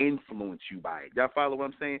wanted to influence you by it. Y'all follow what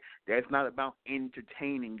I'm saying? That's not about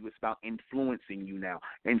entertaining you. It's about influencing you now,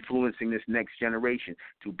 influencing this next generation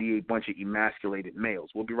to be a bunch of emasculated males.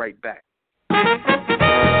 We'll be right back.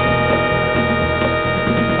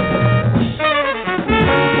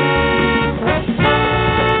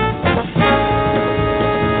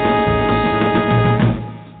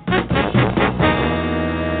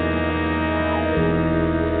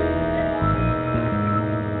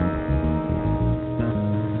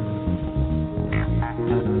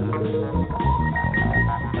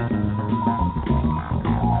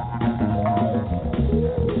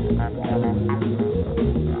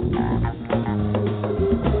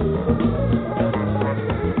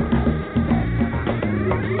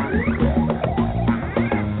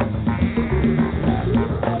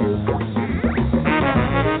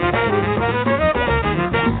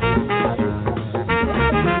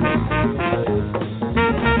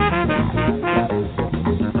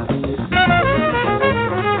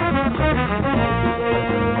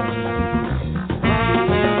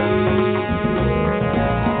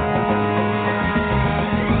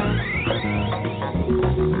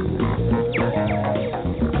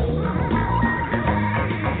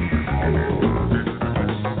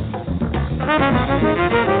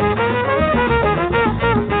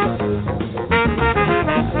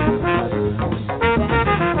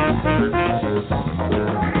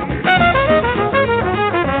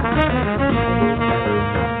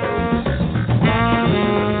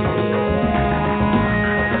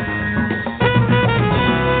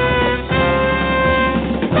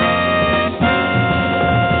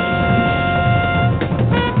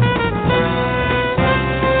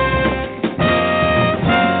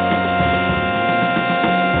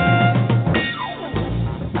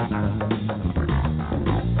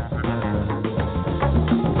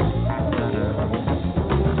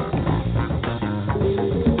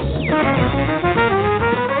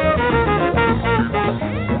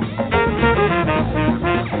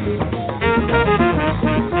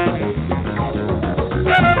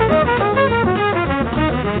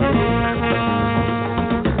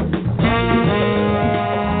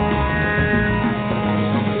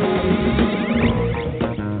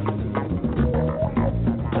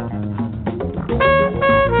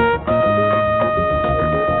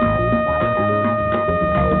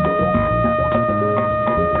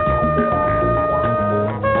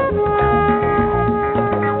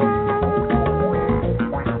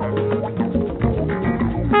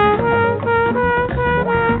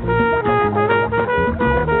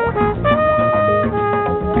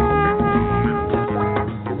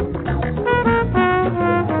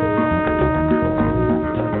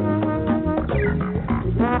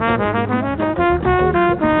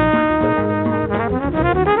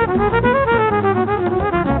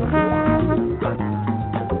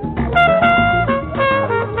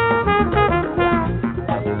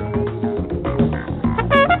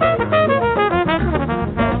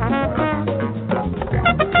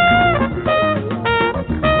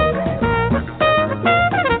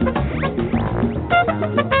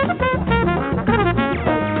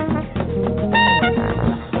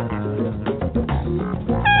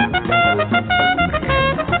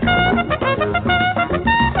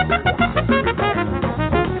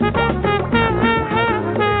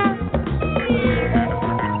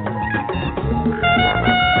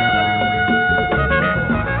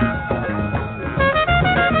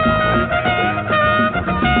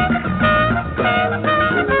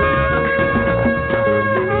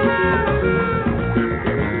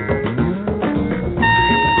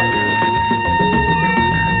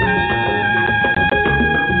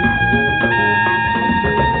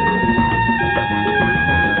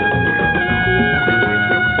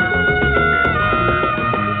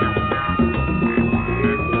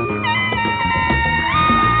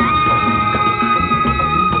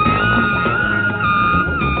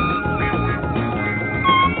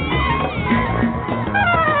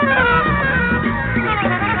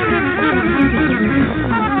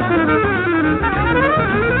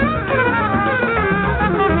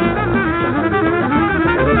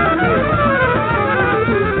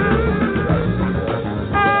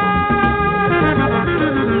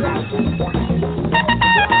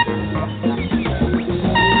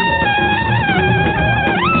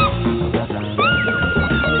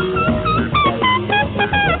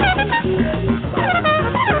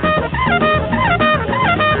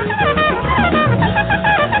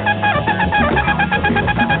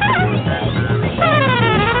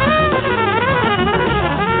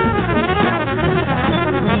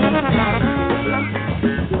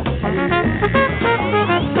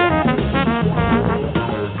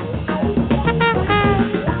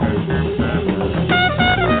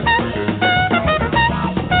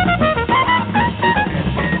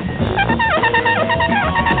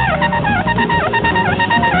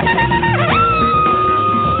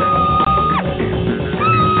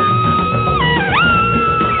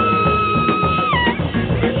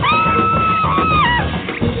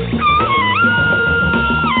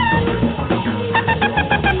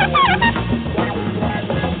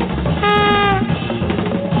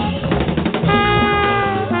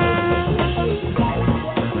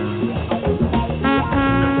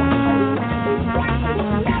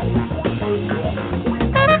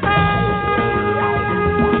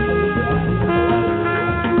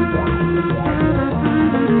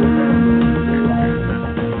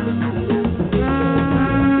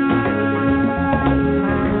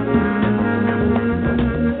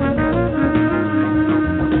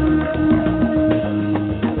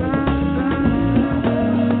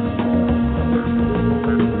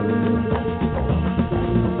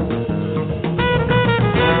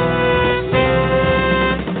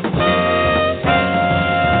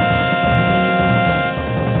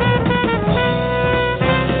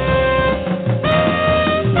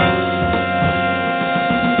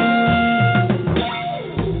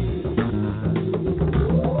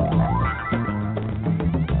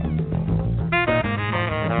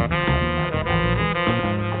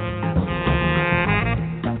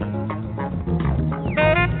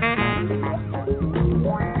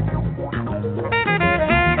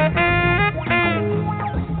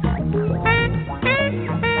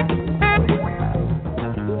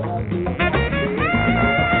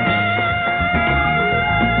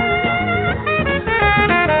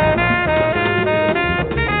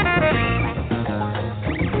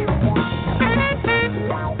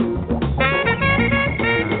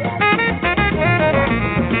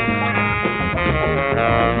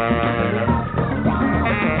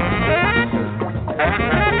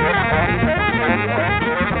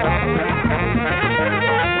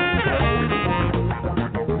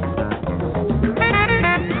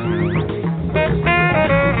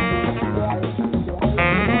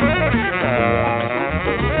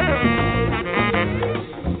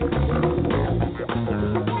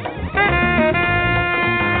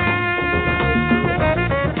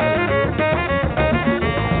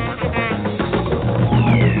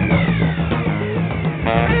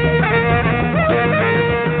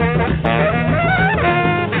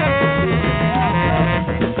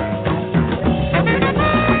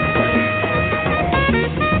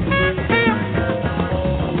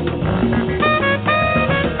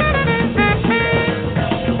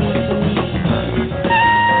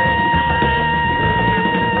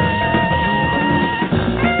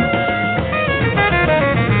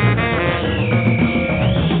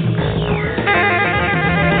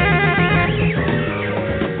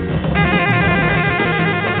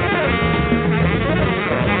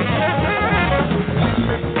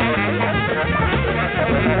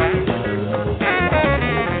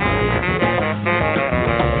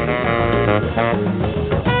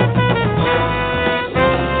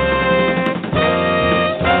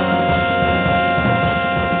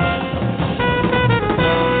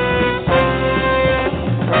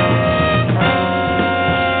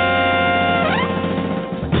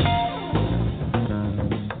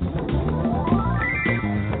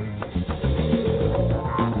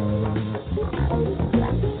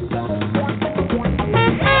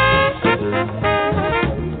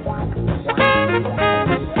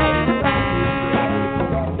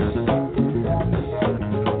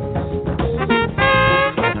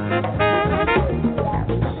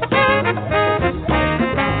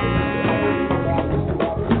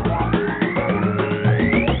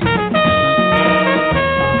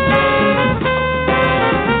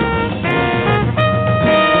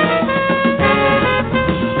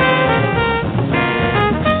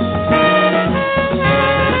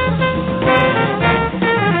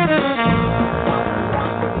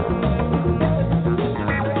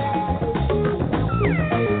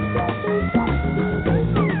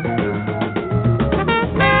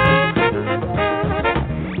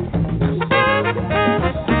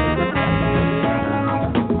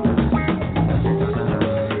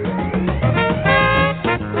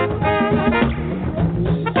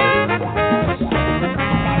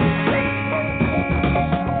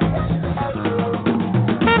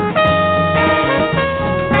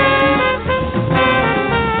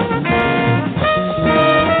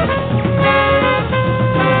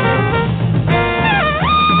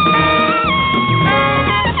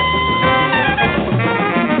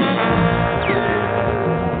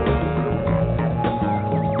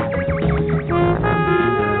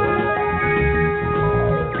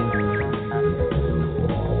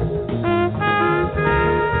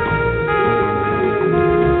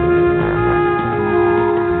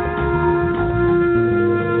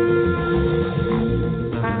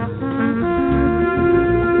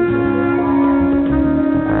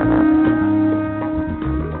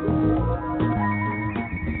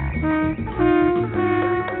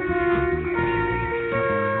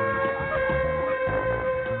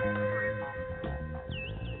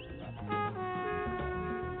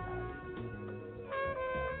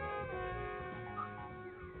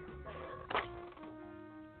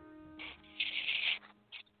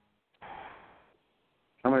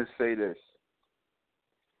 want to say this.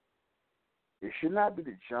 It should not be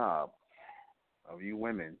the job of you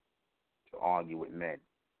women to argue with men.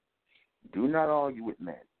 Do not argue with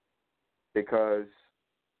men, because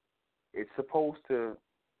it's supposed to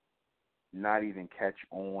not even catch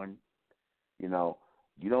on. You know,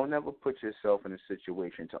 you don't ever put yourself in a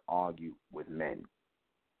situation to argue with men.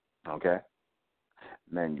 Okay?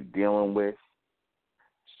 Men you're dealing with,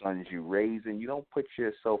 sons you're raising, you don't put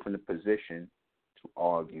yourself in a position to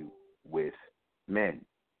argue with men.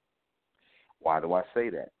 Why do I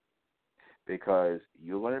say that? Because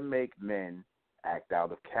you're going to make men act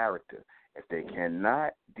out of character. If they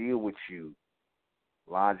cannot deal with you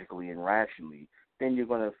logically and rationally, then you're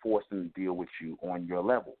going to force them to deal with you on your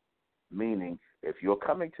level. Meaning, if you're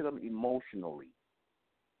coming to them emotionally,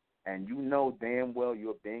 and you know damn well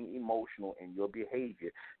you're being emotional in your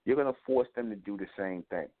behavior, you're going to force them to do the same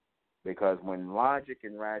thing. Because when logic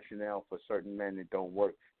and rationale for certain men that don't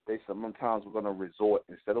work, they sometimes we're going to resort,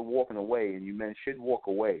 instead of walking away, and you men should walk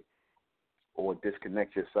away or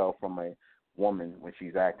disconnect yourself from a woman when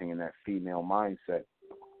she's acting in that female mindset,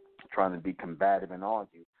 trying to be combative and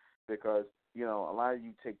argue. Because, you know, a lot of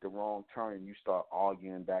you take the wrong turn and you start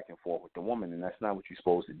arguing back and forth with the woman, and that's not what you're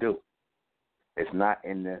supposed to do. It's not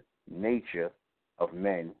in the nature of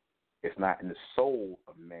men. It's not in the soul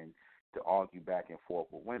of men to argue back and forth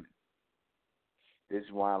with women. This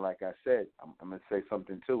is why, like I said, I'm going to say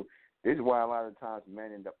something too. This is why a lot of times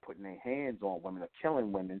men end up putting their hands on women or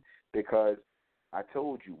killing women, because I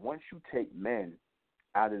told you, once you take men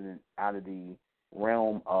out of the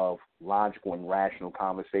realm of logical and rational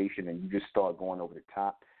conversation and you just start going over the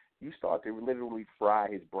top, you start to literally fry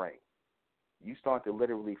his brain. You start to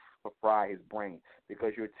literally fry his brain,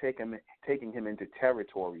 because you're taking him into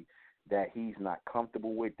territory that he's not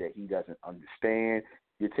comfortable with, that he doesn't understand.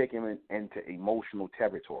 You're taking him into emotional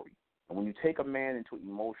territory. And when you take a man into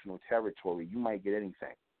emotional territory, you might get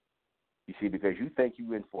anything. You see, because you think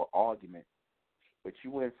you're in for an argument, but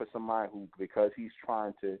you in for somebody who, because he's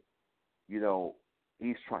trying to, you know,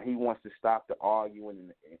 he wants to stop the arguing and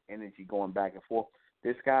the energy going back and forth.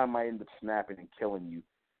 This guy might end up snapping and killing you,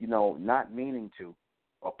 you know, not meaning to,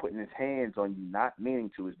 or putting his hands on you, not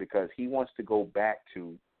meaning to, is because he wants to go back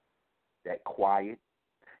to that quiet.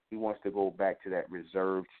 He wants to go back to that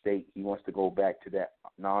reserved state. He wants to go back to that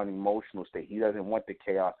non-emotional state. He doesn't want the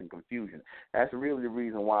chaos and confusion. That's really the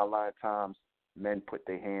reason why a lot of times men put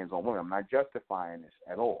their hands on women. I'm not justifying this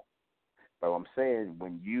at all. But I'm saying,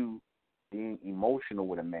 when you being emotional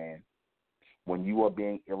with a man, when you are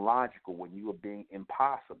being illogical, when you are being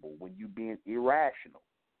impossible, when you being irrational,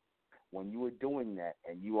 when you are doing that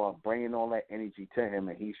and you are bringing all that energy to him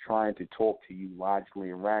and he's trying to talk to you logically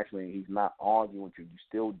and rationally and he's not arguing with you, you're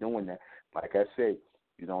still doing that, like I said,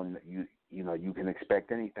 you can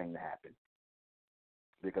expect anything to happen,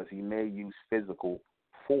 because he may use physical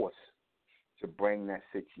force to bring that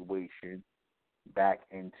situation back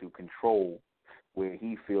into control, where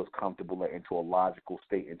he feels comfortable into a logical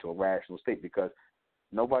state, into a rational state, because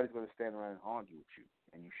nobody's going to stand around and argue with you.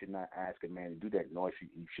 And you should not ask a man to do that. Nor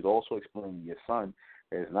you should also explain to your son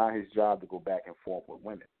that it's not his job to go back and forth with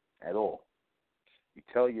women at all. You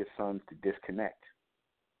tell your sons to disconnect.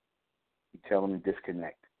 You tell them to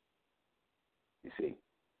disconnect. You see,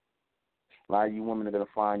 a lot of you women are going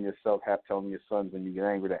to find yourself telling your sons when you get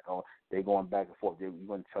angry that, oh, they're going back and forth. You're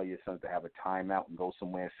going to tell your sons to have a timeout and go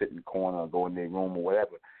somewhere and sit in the corner or go in their room or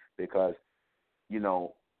whatever, because, you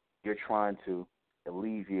know, you're trying to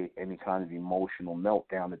alleviate any kind of emotional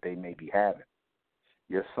meltdown that they may be having.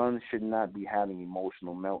 Your sons should not be having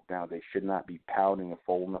emotional meltdowns. They should not be pouting and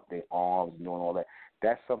folding up their arms and doing all that.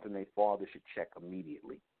 That's something their father should check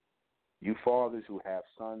immediately. You fathers who have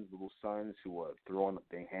sons, little sons who are throwing up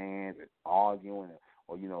their hands and arguing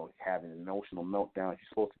or, you know, having emotional meltdowns, you're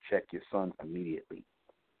supposed to check your sons immediately,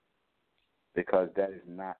 because that is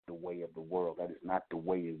not the way of the world. That is not the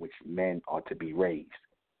way in which men are to be raised.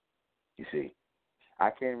 You see, I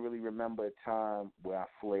can't really remember a time where I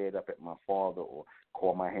flared up at my father or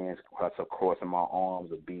caught my hands crossing my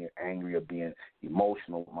arms or being angry or being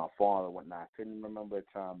emotional with my father or whatnot. I couldn't remember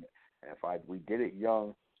a time. And if we did it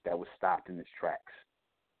young, that was stopped in its tracks.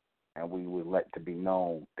 And we would let to be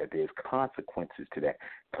known that there's consequences to that,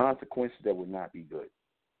 consequences that would not be good.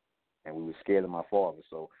 And we were scared of my father,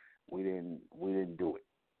 so we didn't do it.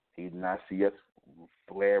 He did not see us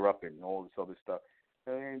flare up and all this other stuff.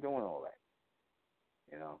 So he ain't doing all that.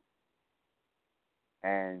 You know,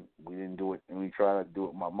 and we didn't do it, and we tried to do it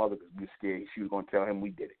with my mother because we were scared she was going to tell him we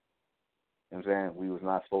did it. You know what I'm saying? We was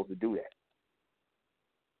not supposed to do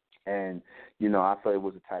that. And, you know, I thought it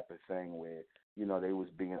was the type of thing where, you know, they was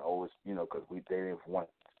being always, you know, because they didn't want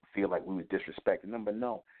feel like we was disrespecting them. But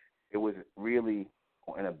no, it was really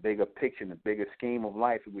in a bigger picture, in the bigger scheme of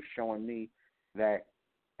life. It was showing me that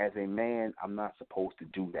as a man, I'm not supposed to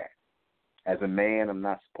do that. As a man, I'm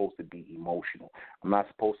not supposed to be emotional. I'm not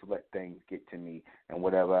supposed to let things get to me and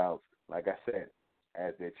whatever else. Like I said,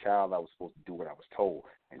 as their child, I was supposed to do what I was told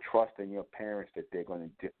and trust in your parents that they're going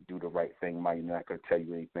to do the right thing. They're not going to tell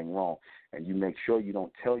you anything wrong. And you make sure you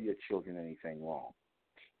don't tell your children anything wrong.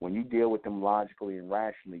 When you deal with them logically and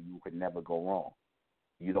rationally, you could never go wrong.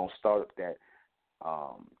 You don't start up that.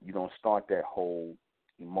 You don't start that whole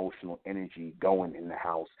emotional energy going in the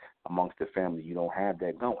house amongst the family. You don't have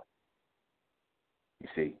that going. You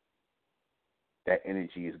see, that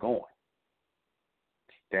energy is gone.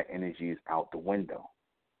 That energy is out the window.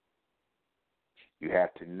 You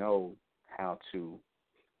have to know how to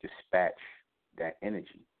dispatch that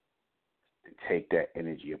energy, to take that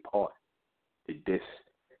energy apart, to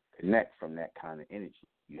disconnect from that kind of energy.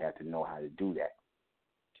 You have to know how to do that.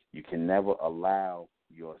 You can never allow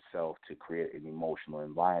yourself to create an emotional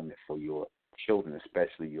environment for your children,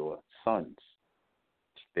 especially your sons,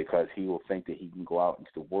 because he will think that he can go out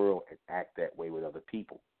into the world and act that way with other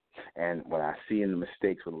people. And what I see in the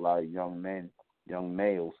mistakes with a lot of young men, young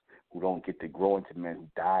males who don't get to grow into men, who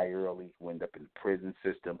die early, who end up in the prison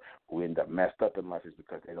system, who end up messed up in life, is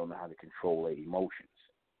because they don't know how to control their emotions.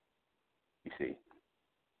 You see,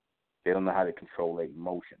 they don't know how to control their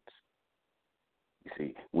emotions. You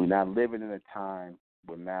see, we're not living in a time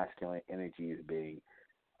where masculine energy is being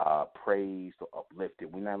praised or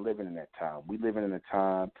uplifted. We're not living in that time. We're living in a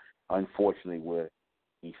time, unfortunately, where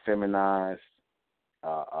effeminized,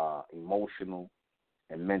 emotional,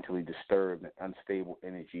 and mentally disturbed and unstable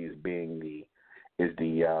energy is the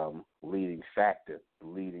leading factor, the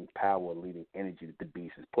leading power, leading energy that the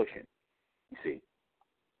beast is pushing. You see,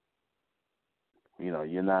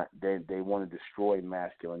 you're not. They want to destroy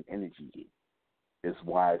masculine energy here. It's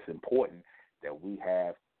why it's important that we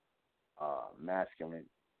have a masculine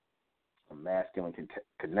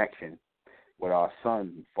connection with our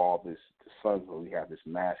sons and fathers, the sons, where we have this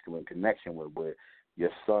masculine connection where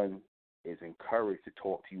your son is encouraged to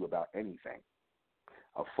talk to you about anything.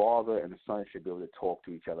 A father and a son should be able to talk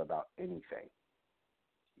to each other about anything,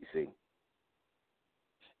 you see.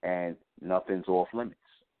 And nothing's off limits.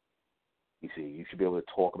 You see, you should be able to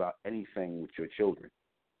talk about anything with your children.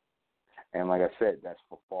 And like I said, that's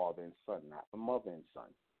for father and son, not for mother and son.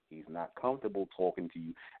 He's not comfortable talking to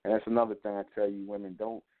you. And that's another thing I tell you, women,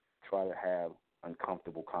 don't try to have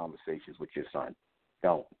uncomfortable conversations with your son.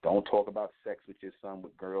 Don't talk about sex with your son,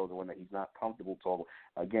 with girls, or when he's not comfortable talking.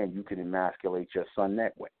 Again, you can emasculate your son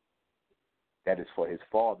that way. That is for his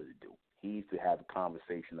father to do. He's to have a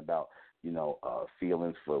conversation about,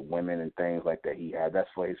 feelings for women and things like that he had. That's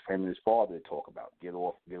for him and his father to talk about. Get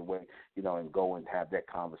away, and go and have that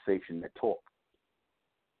conversation, that talk.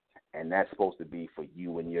 And that's supposed to be for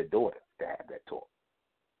you and your daughter to have that talk.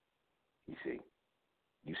 You see,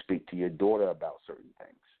 you speak to your daughter about certain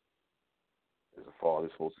things. As a father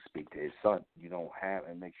is supposed to speak to his son. You don't have,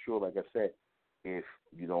 and make sure, like I said, if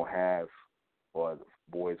you don't have, or the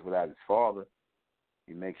boy is without his father,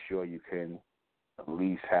 you make sure you can at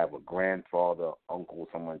least have a grandfather, uncle,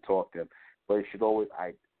 someone to talk to him. But it should always,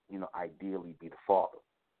 ideally be the father.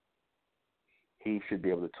 He should be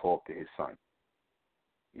able to talk to his son.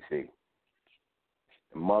 You see,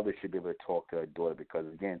 the mother should be able to talk to her daughter because,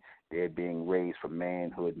 again, they're being raised for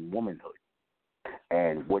manhood and womanhood.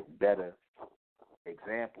 And what better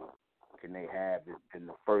example can they have than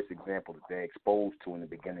the first example that they're exposed to in the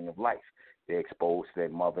beginning of life? They're exposed to their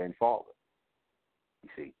mother and father. You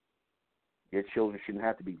see, your children shouldn't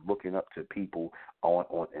have to be looking up to people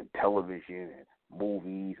on television and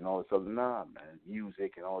movies and all this other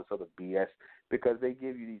music and all this other BS, because they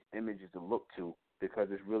give you these images to look to, because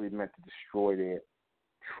it's really meant to destroy their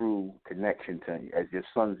true connection to you. As your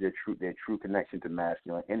sons, their true connection to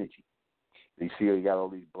masculine energy. You see, you got all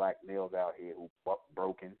these black males out here who buck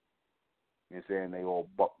broken. You know what I'm saying? They all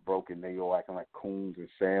buck broken. They all acting like coons and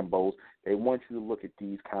sambos. They want you to look at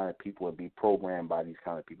these kind of people and be programmed by these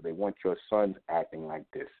kind of people. They want your sons acting like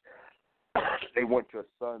this. They want your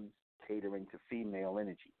sons catering to female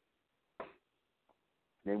energy.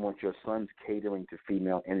 They want your sons catering to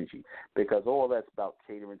female energy, because all that's about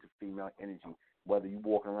catering to female energy. Whether you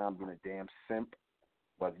walking around being a damn simp,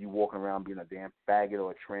 whether you walking around being a damn faggot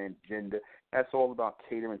or a transgender, that's all about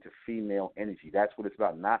catering to female energy. That's what it's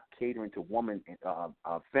about, not catering to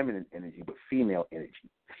feminine energy, but female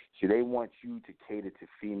energy. So they want you to cater to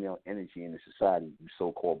female energy in the society, you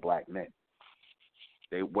so-called black men.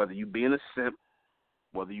 Whether you being a simp,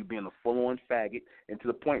 whether you being a full-on faggot, and to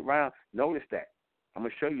the point, Ryan, notice that. I'm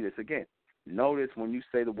going to show you this again. Notice when you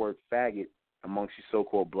say the word faggot amongst you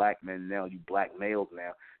so-called black men now, you black males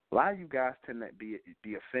now, a lot of you guys tend to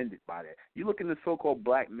be offended by that. You look in the so-called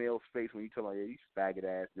black male's face when you tell them, yeah, you faggot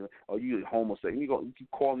ass, or you homosexual. You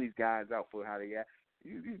keep calling these guys out for how they act.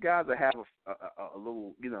 These guys will have a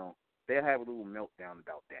little, they'll have a little meltdown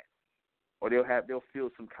about that, or they'll feel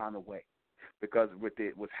some kind of way, because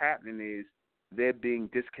what's happening is they're being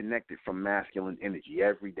disconnected from masculine energy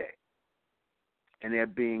every day, and they're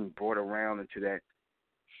being brought around into that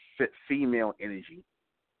female energy,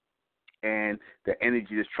 and the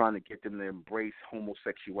energy that's trying to get them to embrace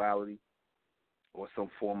homosexuality or some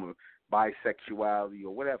form of bisexuality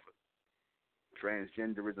or whatever,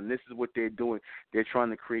 transgenderism. This is what they're doing. They're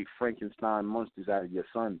trying to create Frankenstein monsters out of your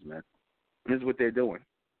sons, man. This is what they're doing.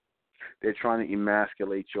 They're trying to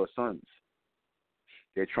emasculate your sons.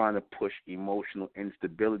 They're trying to push emotional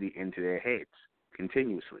instability into their heads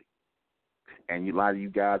continuously. And a lot of you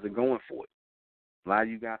guys are going for it. A lot of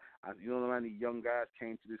you guys, a lot of young guys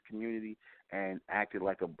came to this community and acted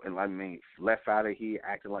like left out of here,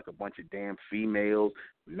 acting like a bunch of damn females,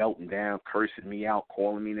 melting down, cursing me out,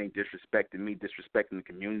 calling me names, disrespecting me, disrespecting the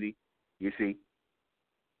community. You see,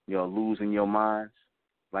 losing your minds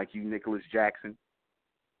like you, Nicholas Jackson.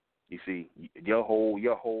 You see, your whole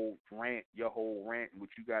rant, what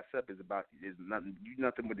you got up is nothing. You're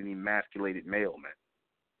nothing but an emasculated male, man.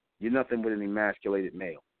 You're nothing but an emasculated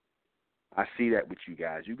male. I see that with you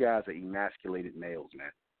guys. You guys are emasculated males,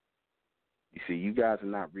 man. You see, you guys are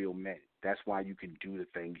not real men. That's why you can do the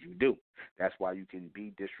things you do. That's why you can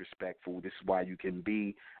be disrespectful. This is why you can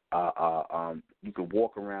be, you can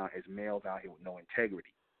walk around as males out here with no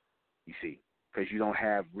integrity. You see, because you don't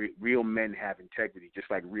have real men have integrity, just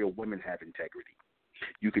like real women have integrity.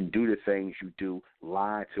 You can do the things you do,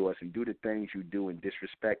 lie to us, and do the things you do and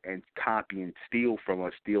disrespect and copy and steal from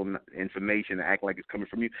us, steal information and act like it's coming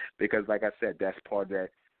from you. Because, like I said, that's part of that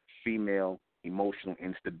female emotional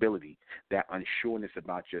instability, that unsureness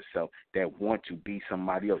about yourself, that want to be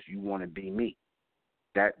somebody else. You want to be me.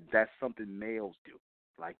 That's something males do,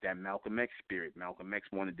 like that Malcolm X spirit. Malcolm X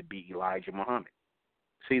wanted to be Elijah Muhammad.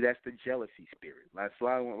 See, that's the jealousy spirit.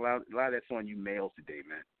 A lot of that's on you males today,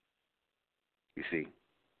 man. You see.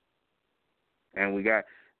 And we got,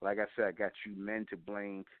 like I said, I got you men to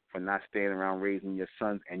blame for not staying around raising your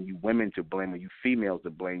sons, and you women to blame, or you females to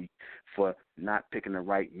blame for not picking the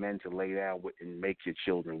right men to lay down with and make your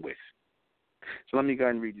children with. So let me go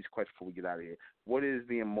ahead and read these questions before we get out of here. What is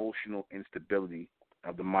the emotional instability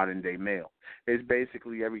of the modern-day male? It's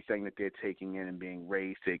basically everything that they're taking in and being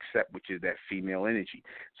raised to accept, which is that female energy.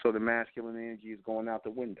 So the masculine energy is going out the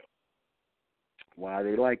window. Why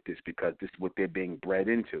they like this? Because this is what they're being bred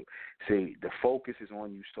into. See, the focus is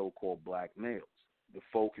on you so-called black males. The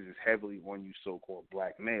focus is heavily on you so-called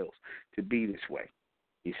black males to be this way.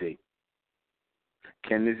 You see.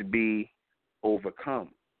 Can this be overcome?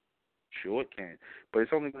 Sure it can. But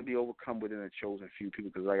it's only going to be overcome within a chosen few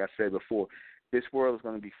people, because like I said before, this world is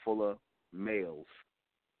going to be full of males,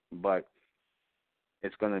 but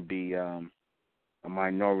it's going to be a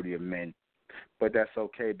minority of men. But that's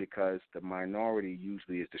okay, because the minority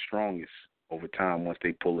usually is the strongest over time once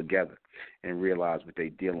they pull together and realize what they're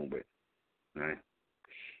dealing with. Right?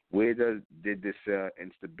 Where did this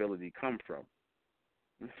instability come from?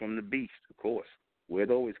 From the beast, of course. Where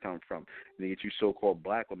it always comes from. They get you so-called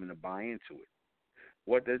black women to buy into it.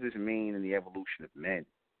 What does this mean in the evolution of men?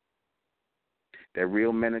 That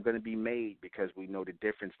real men are going to be made, because we know the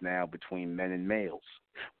difference now between men and males,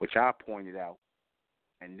 which I pointed out.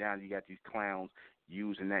 And now you got these clowns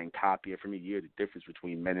using that and copying from me. You hear the difference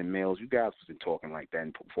between men and males. You guys wasn't talking like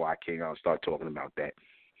that before I came out and started talking about that.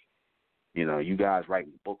 You guys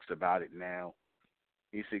writing books about it now.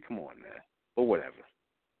 You see, come on, man. But whatever.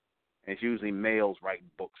 And it's usually males writing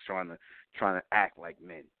books trying to act like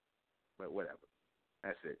men. But whatever.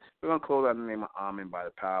 That's it. We're going to close out in the name of Amen, by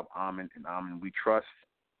the power of Amen. And Amen we trust.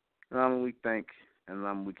 And Amen we thank. And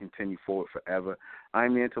Amen we continue forward forever.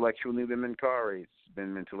 I'm the intellectual NUBEN MENKARAYZZ. It's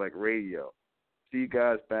been MENTELLECT Radio. See you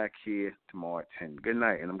guys back here tomorrow at 10. Good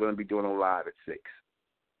night. And I'm going to be doing a live at 6.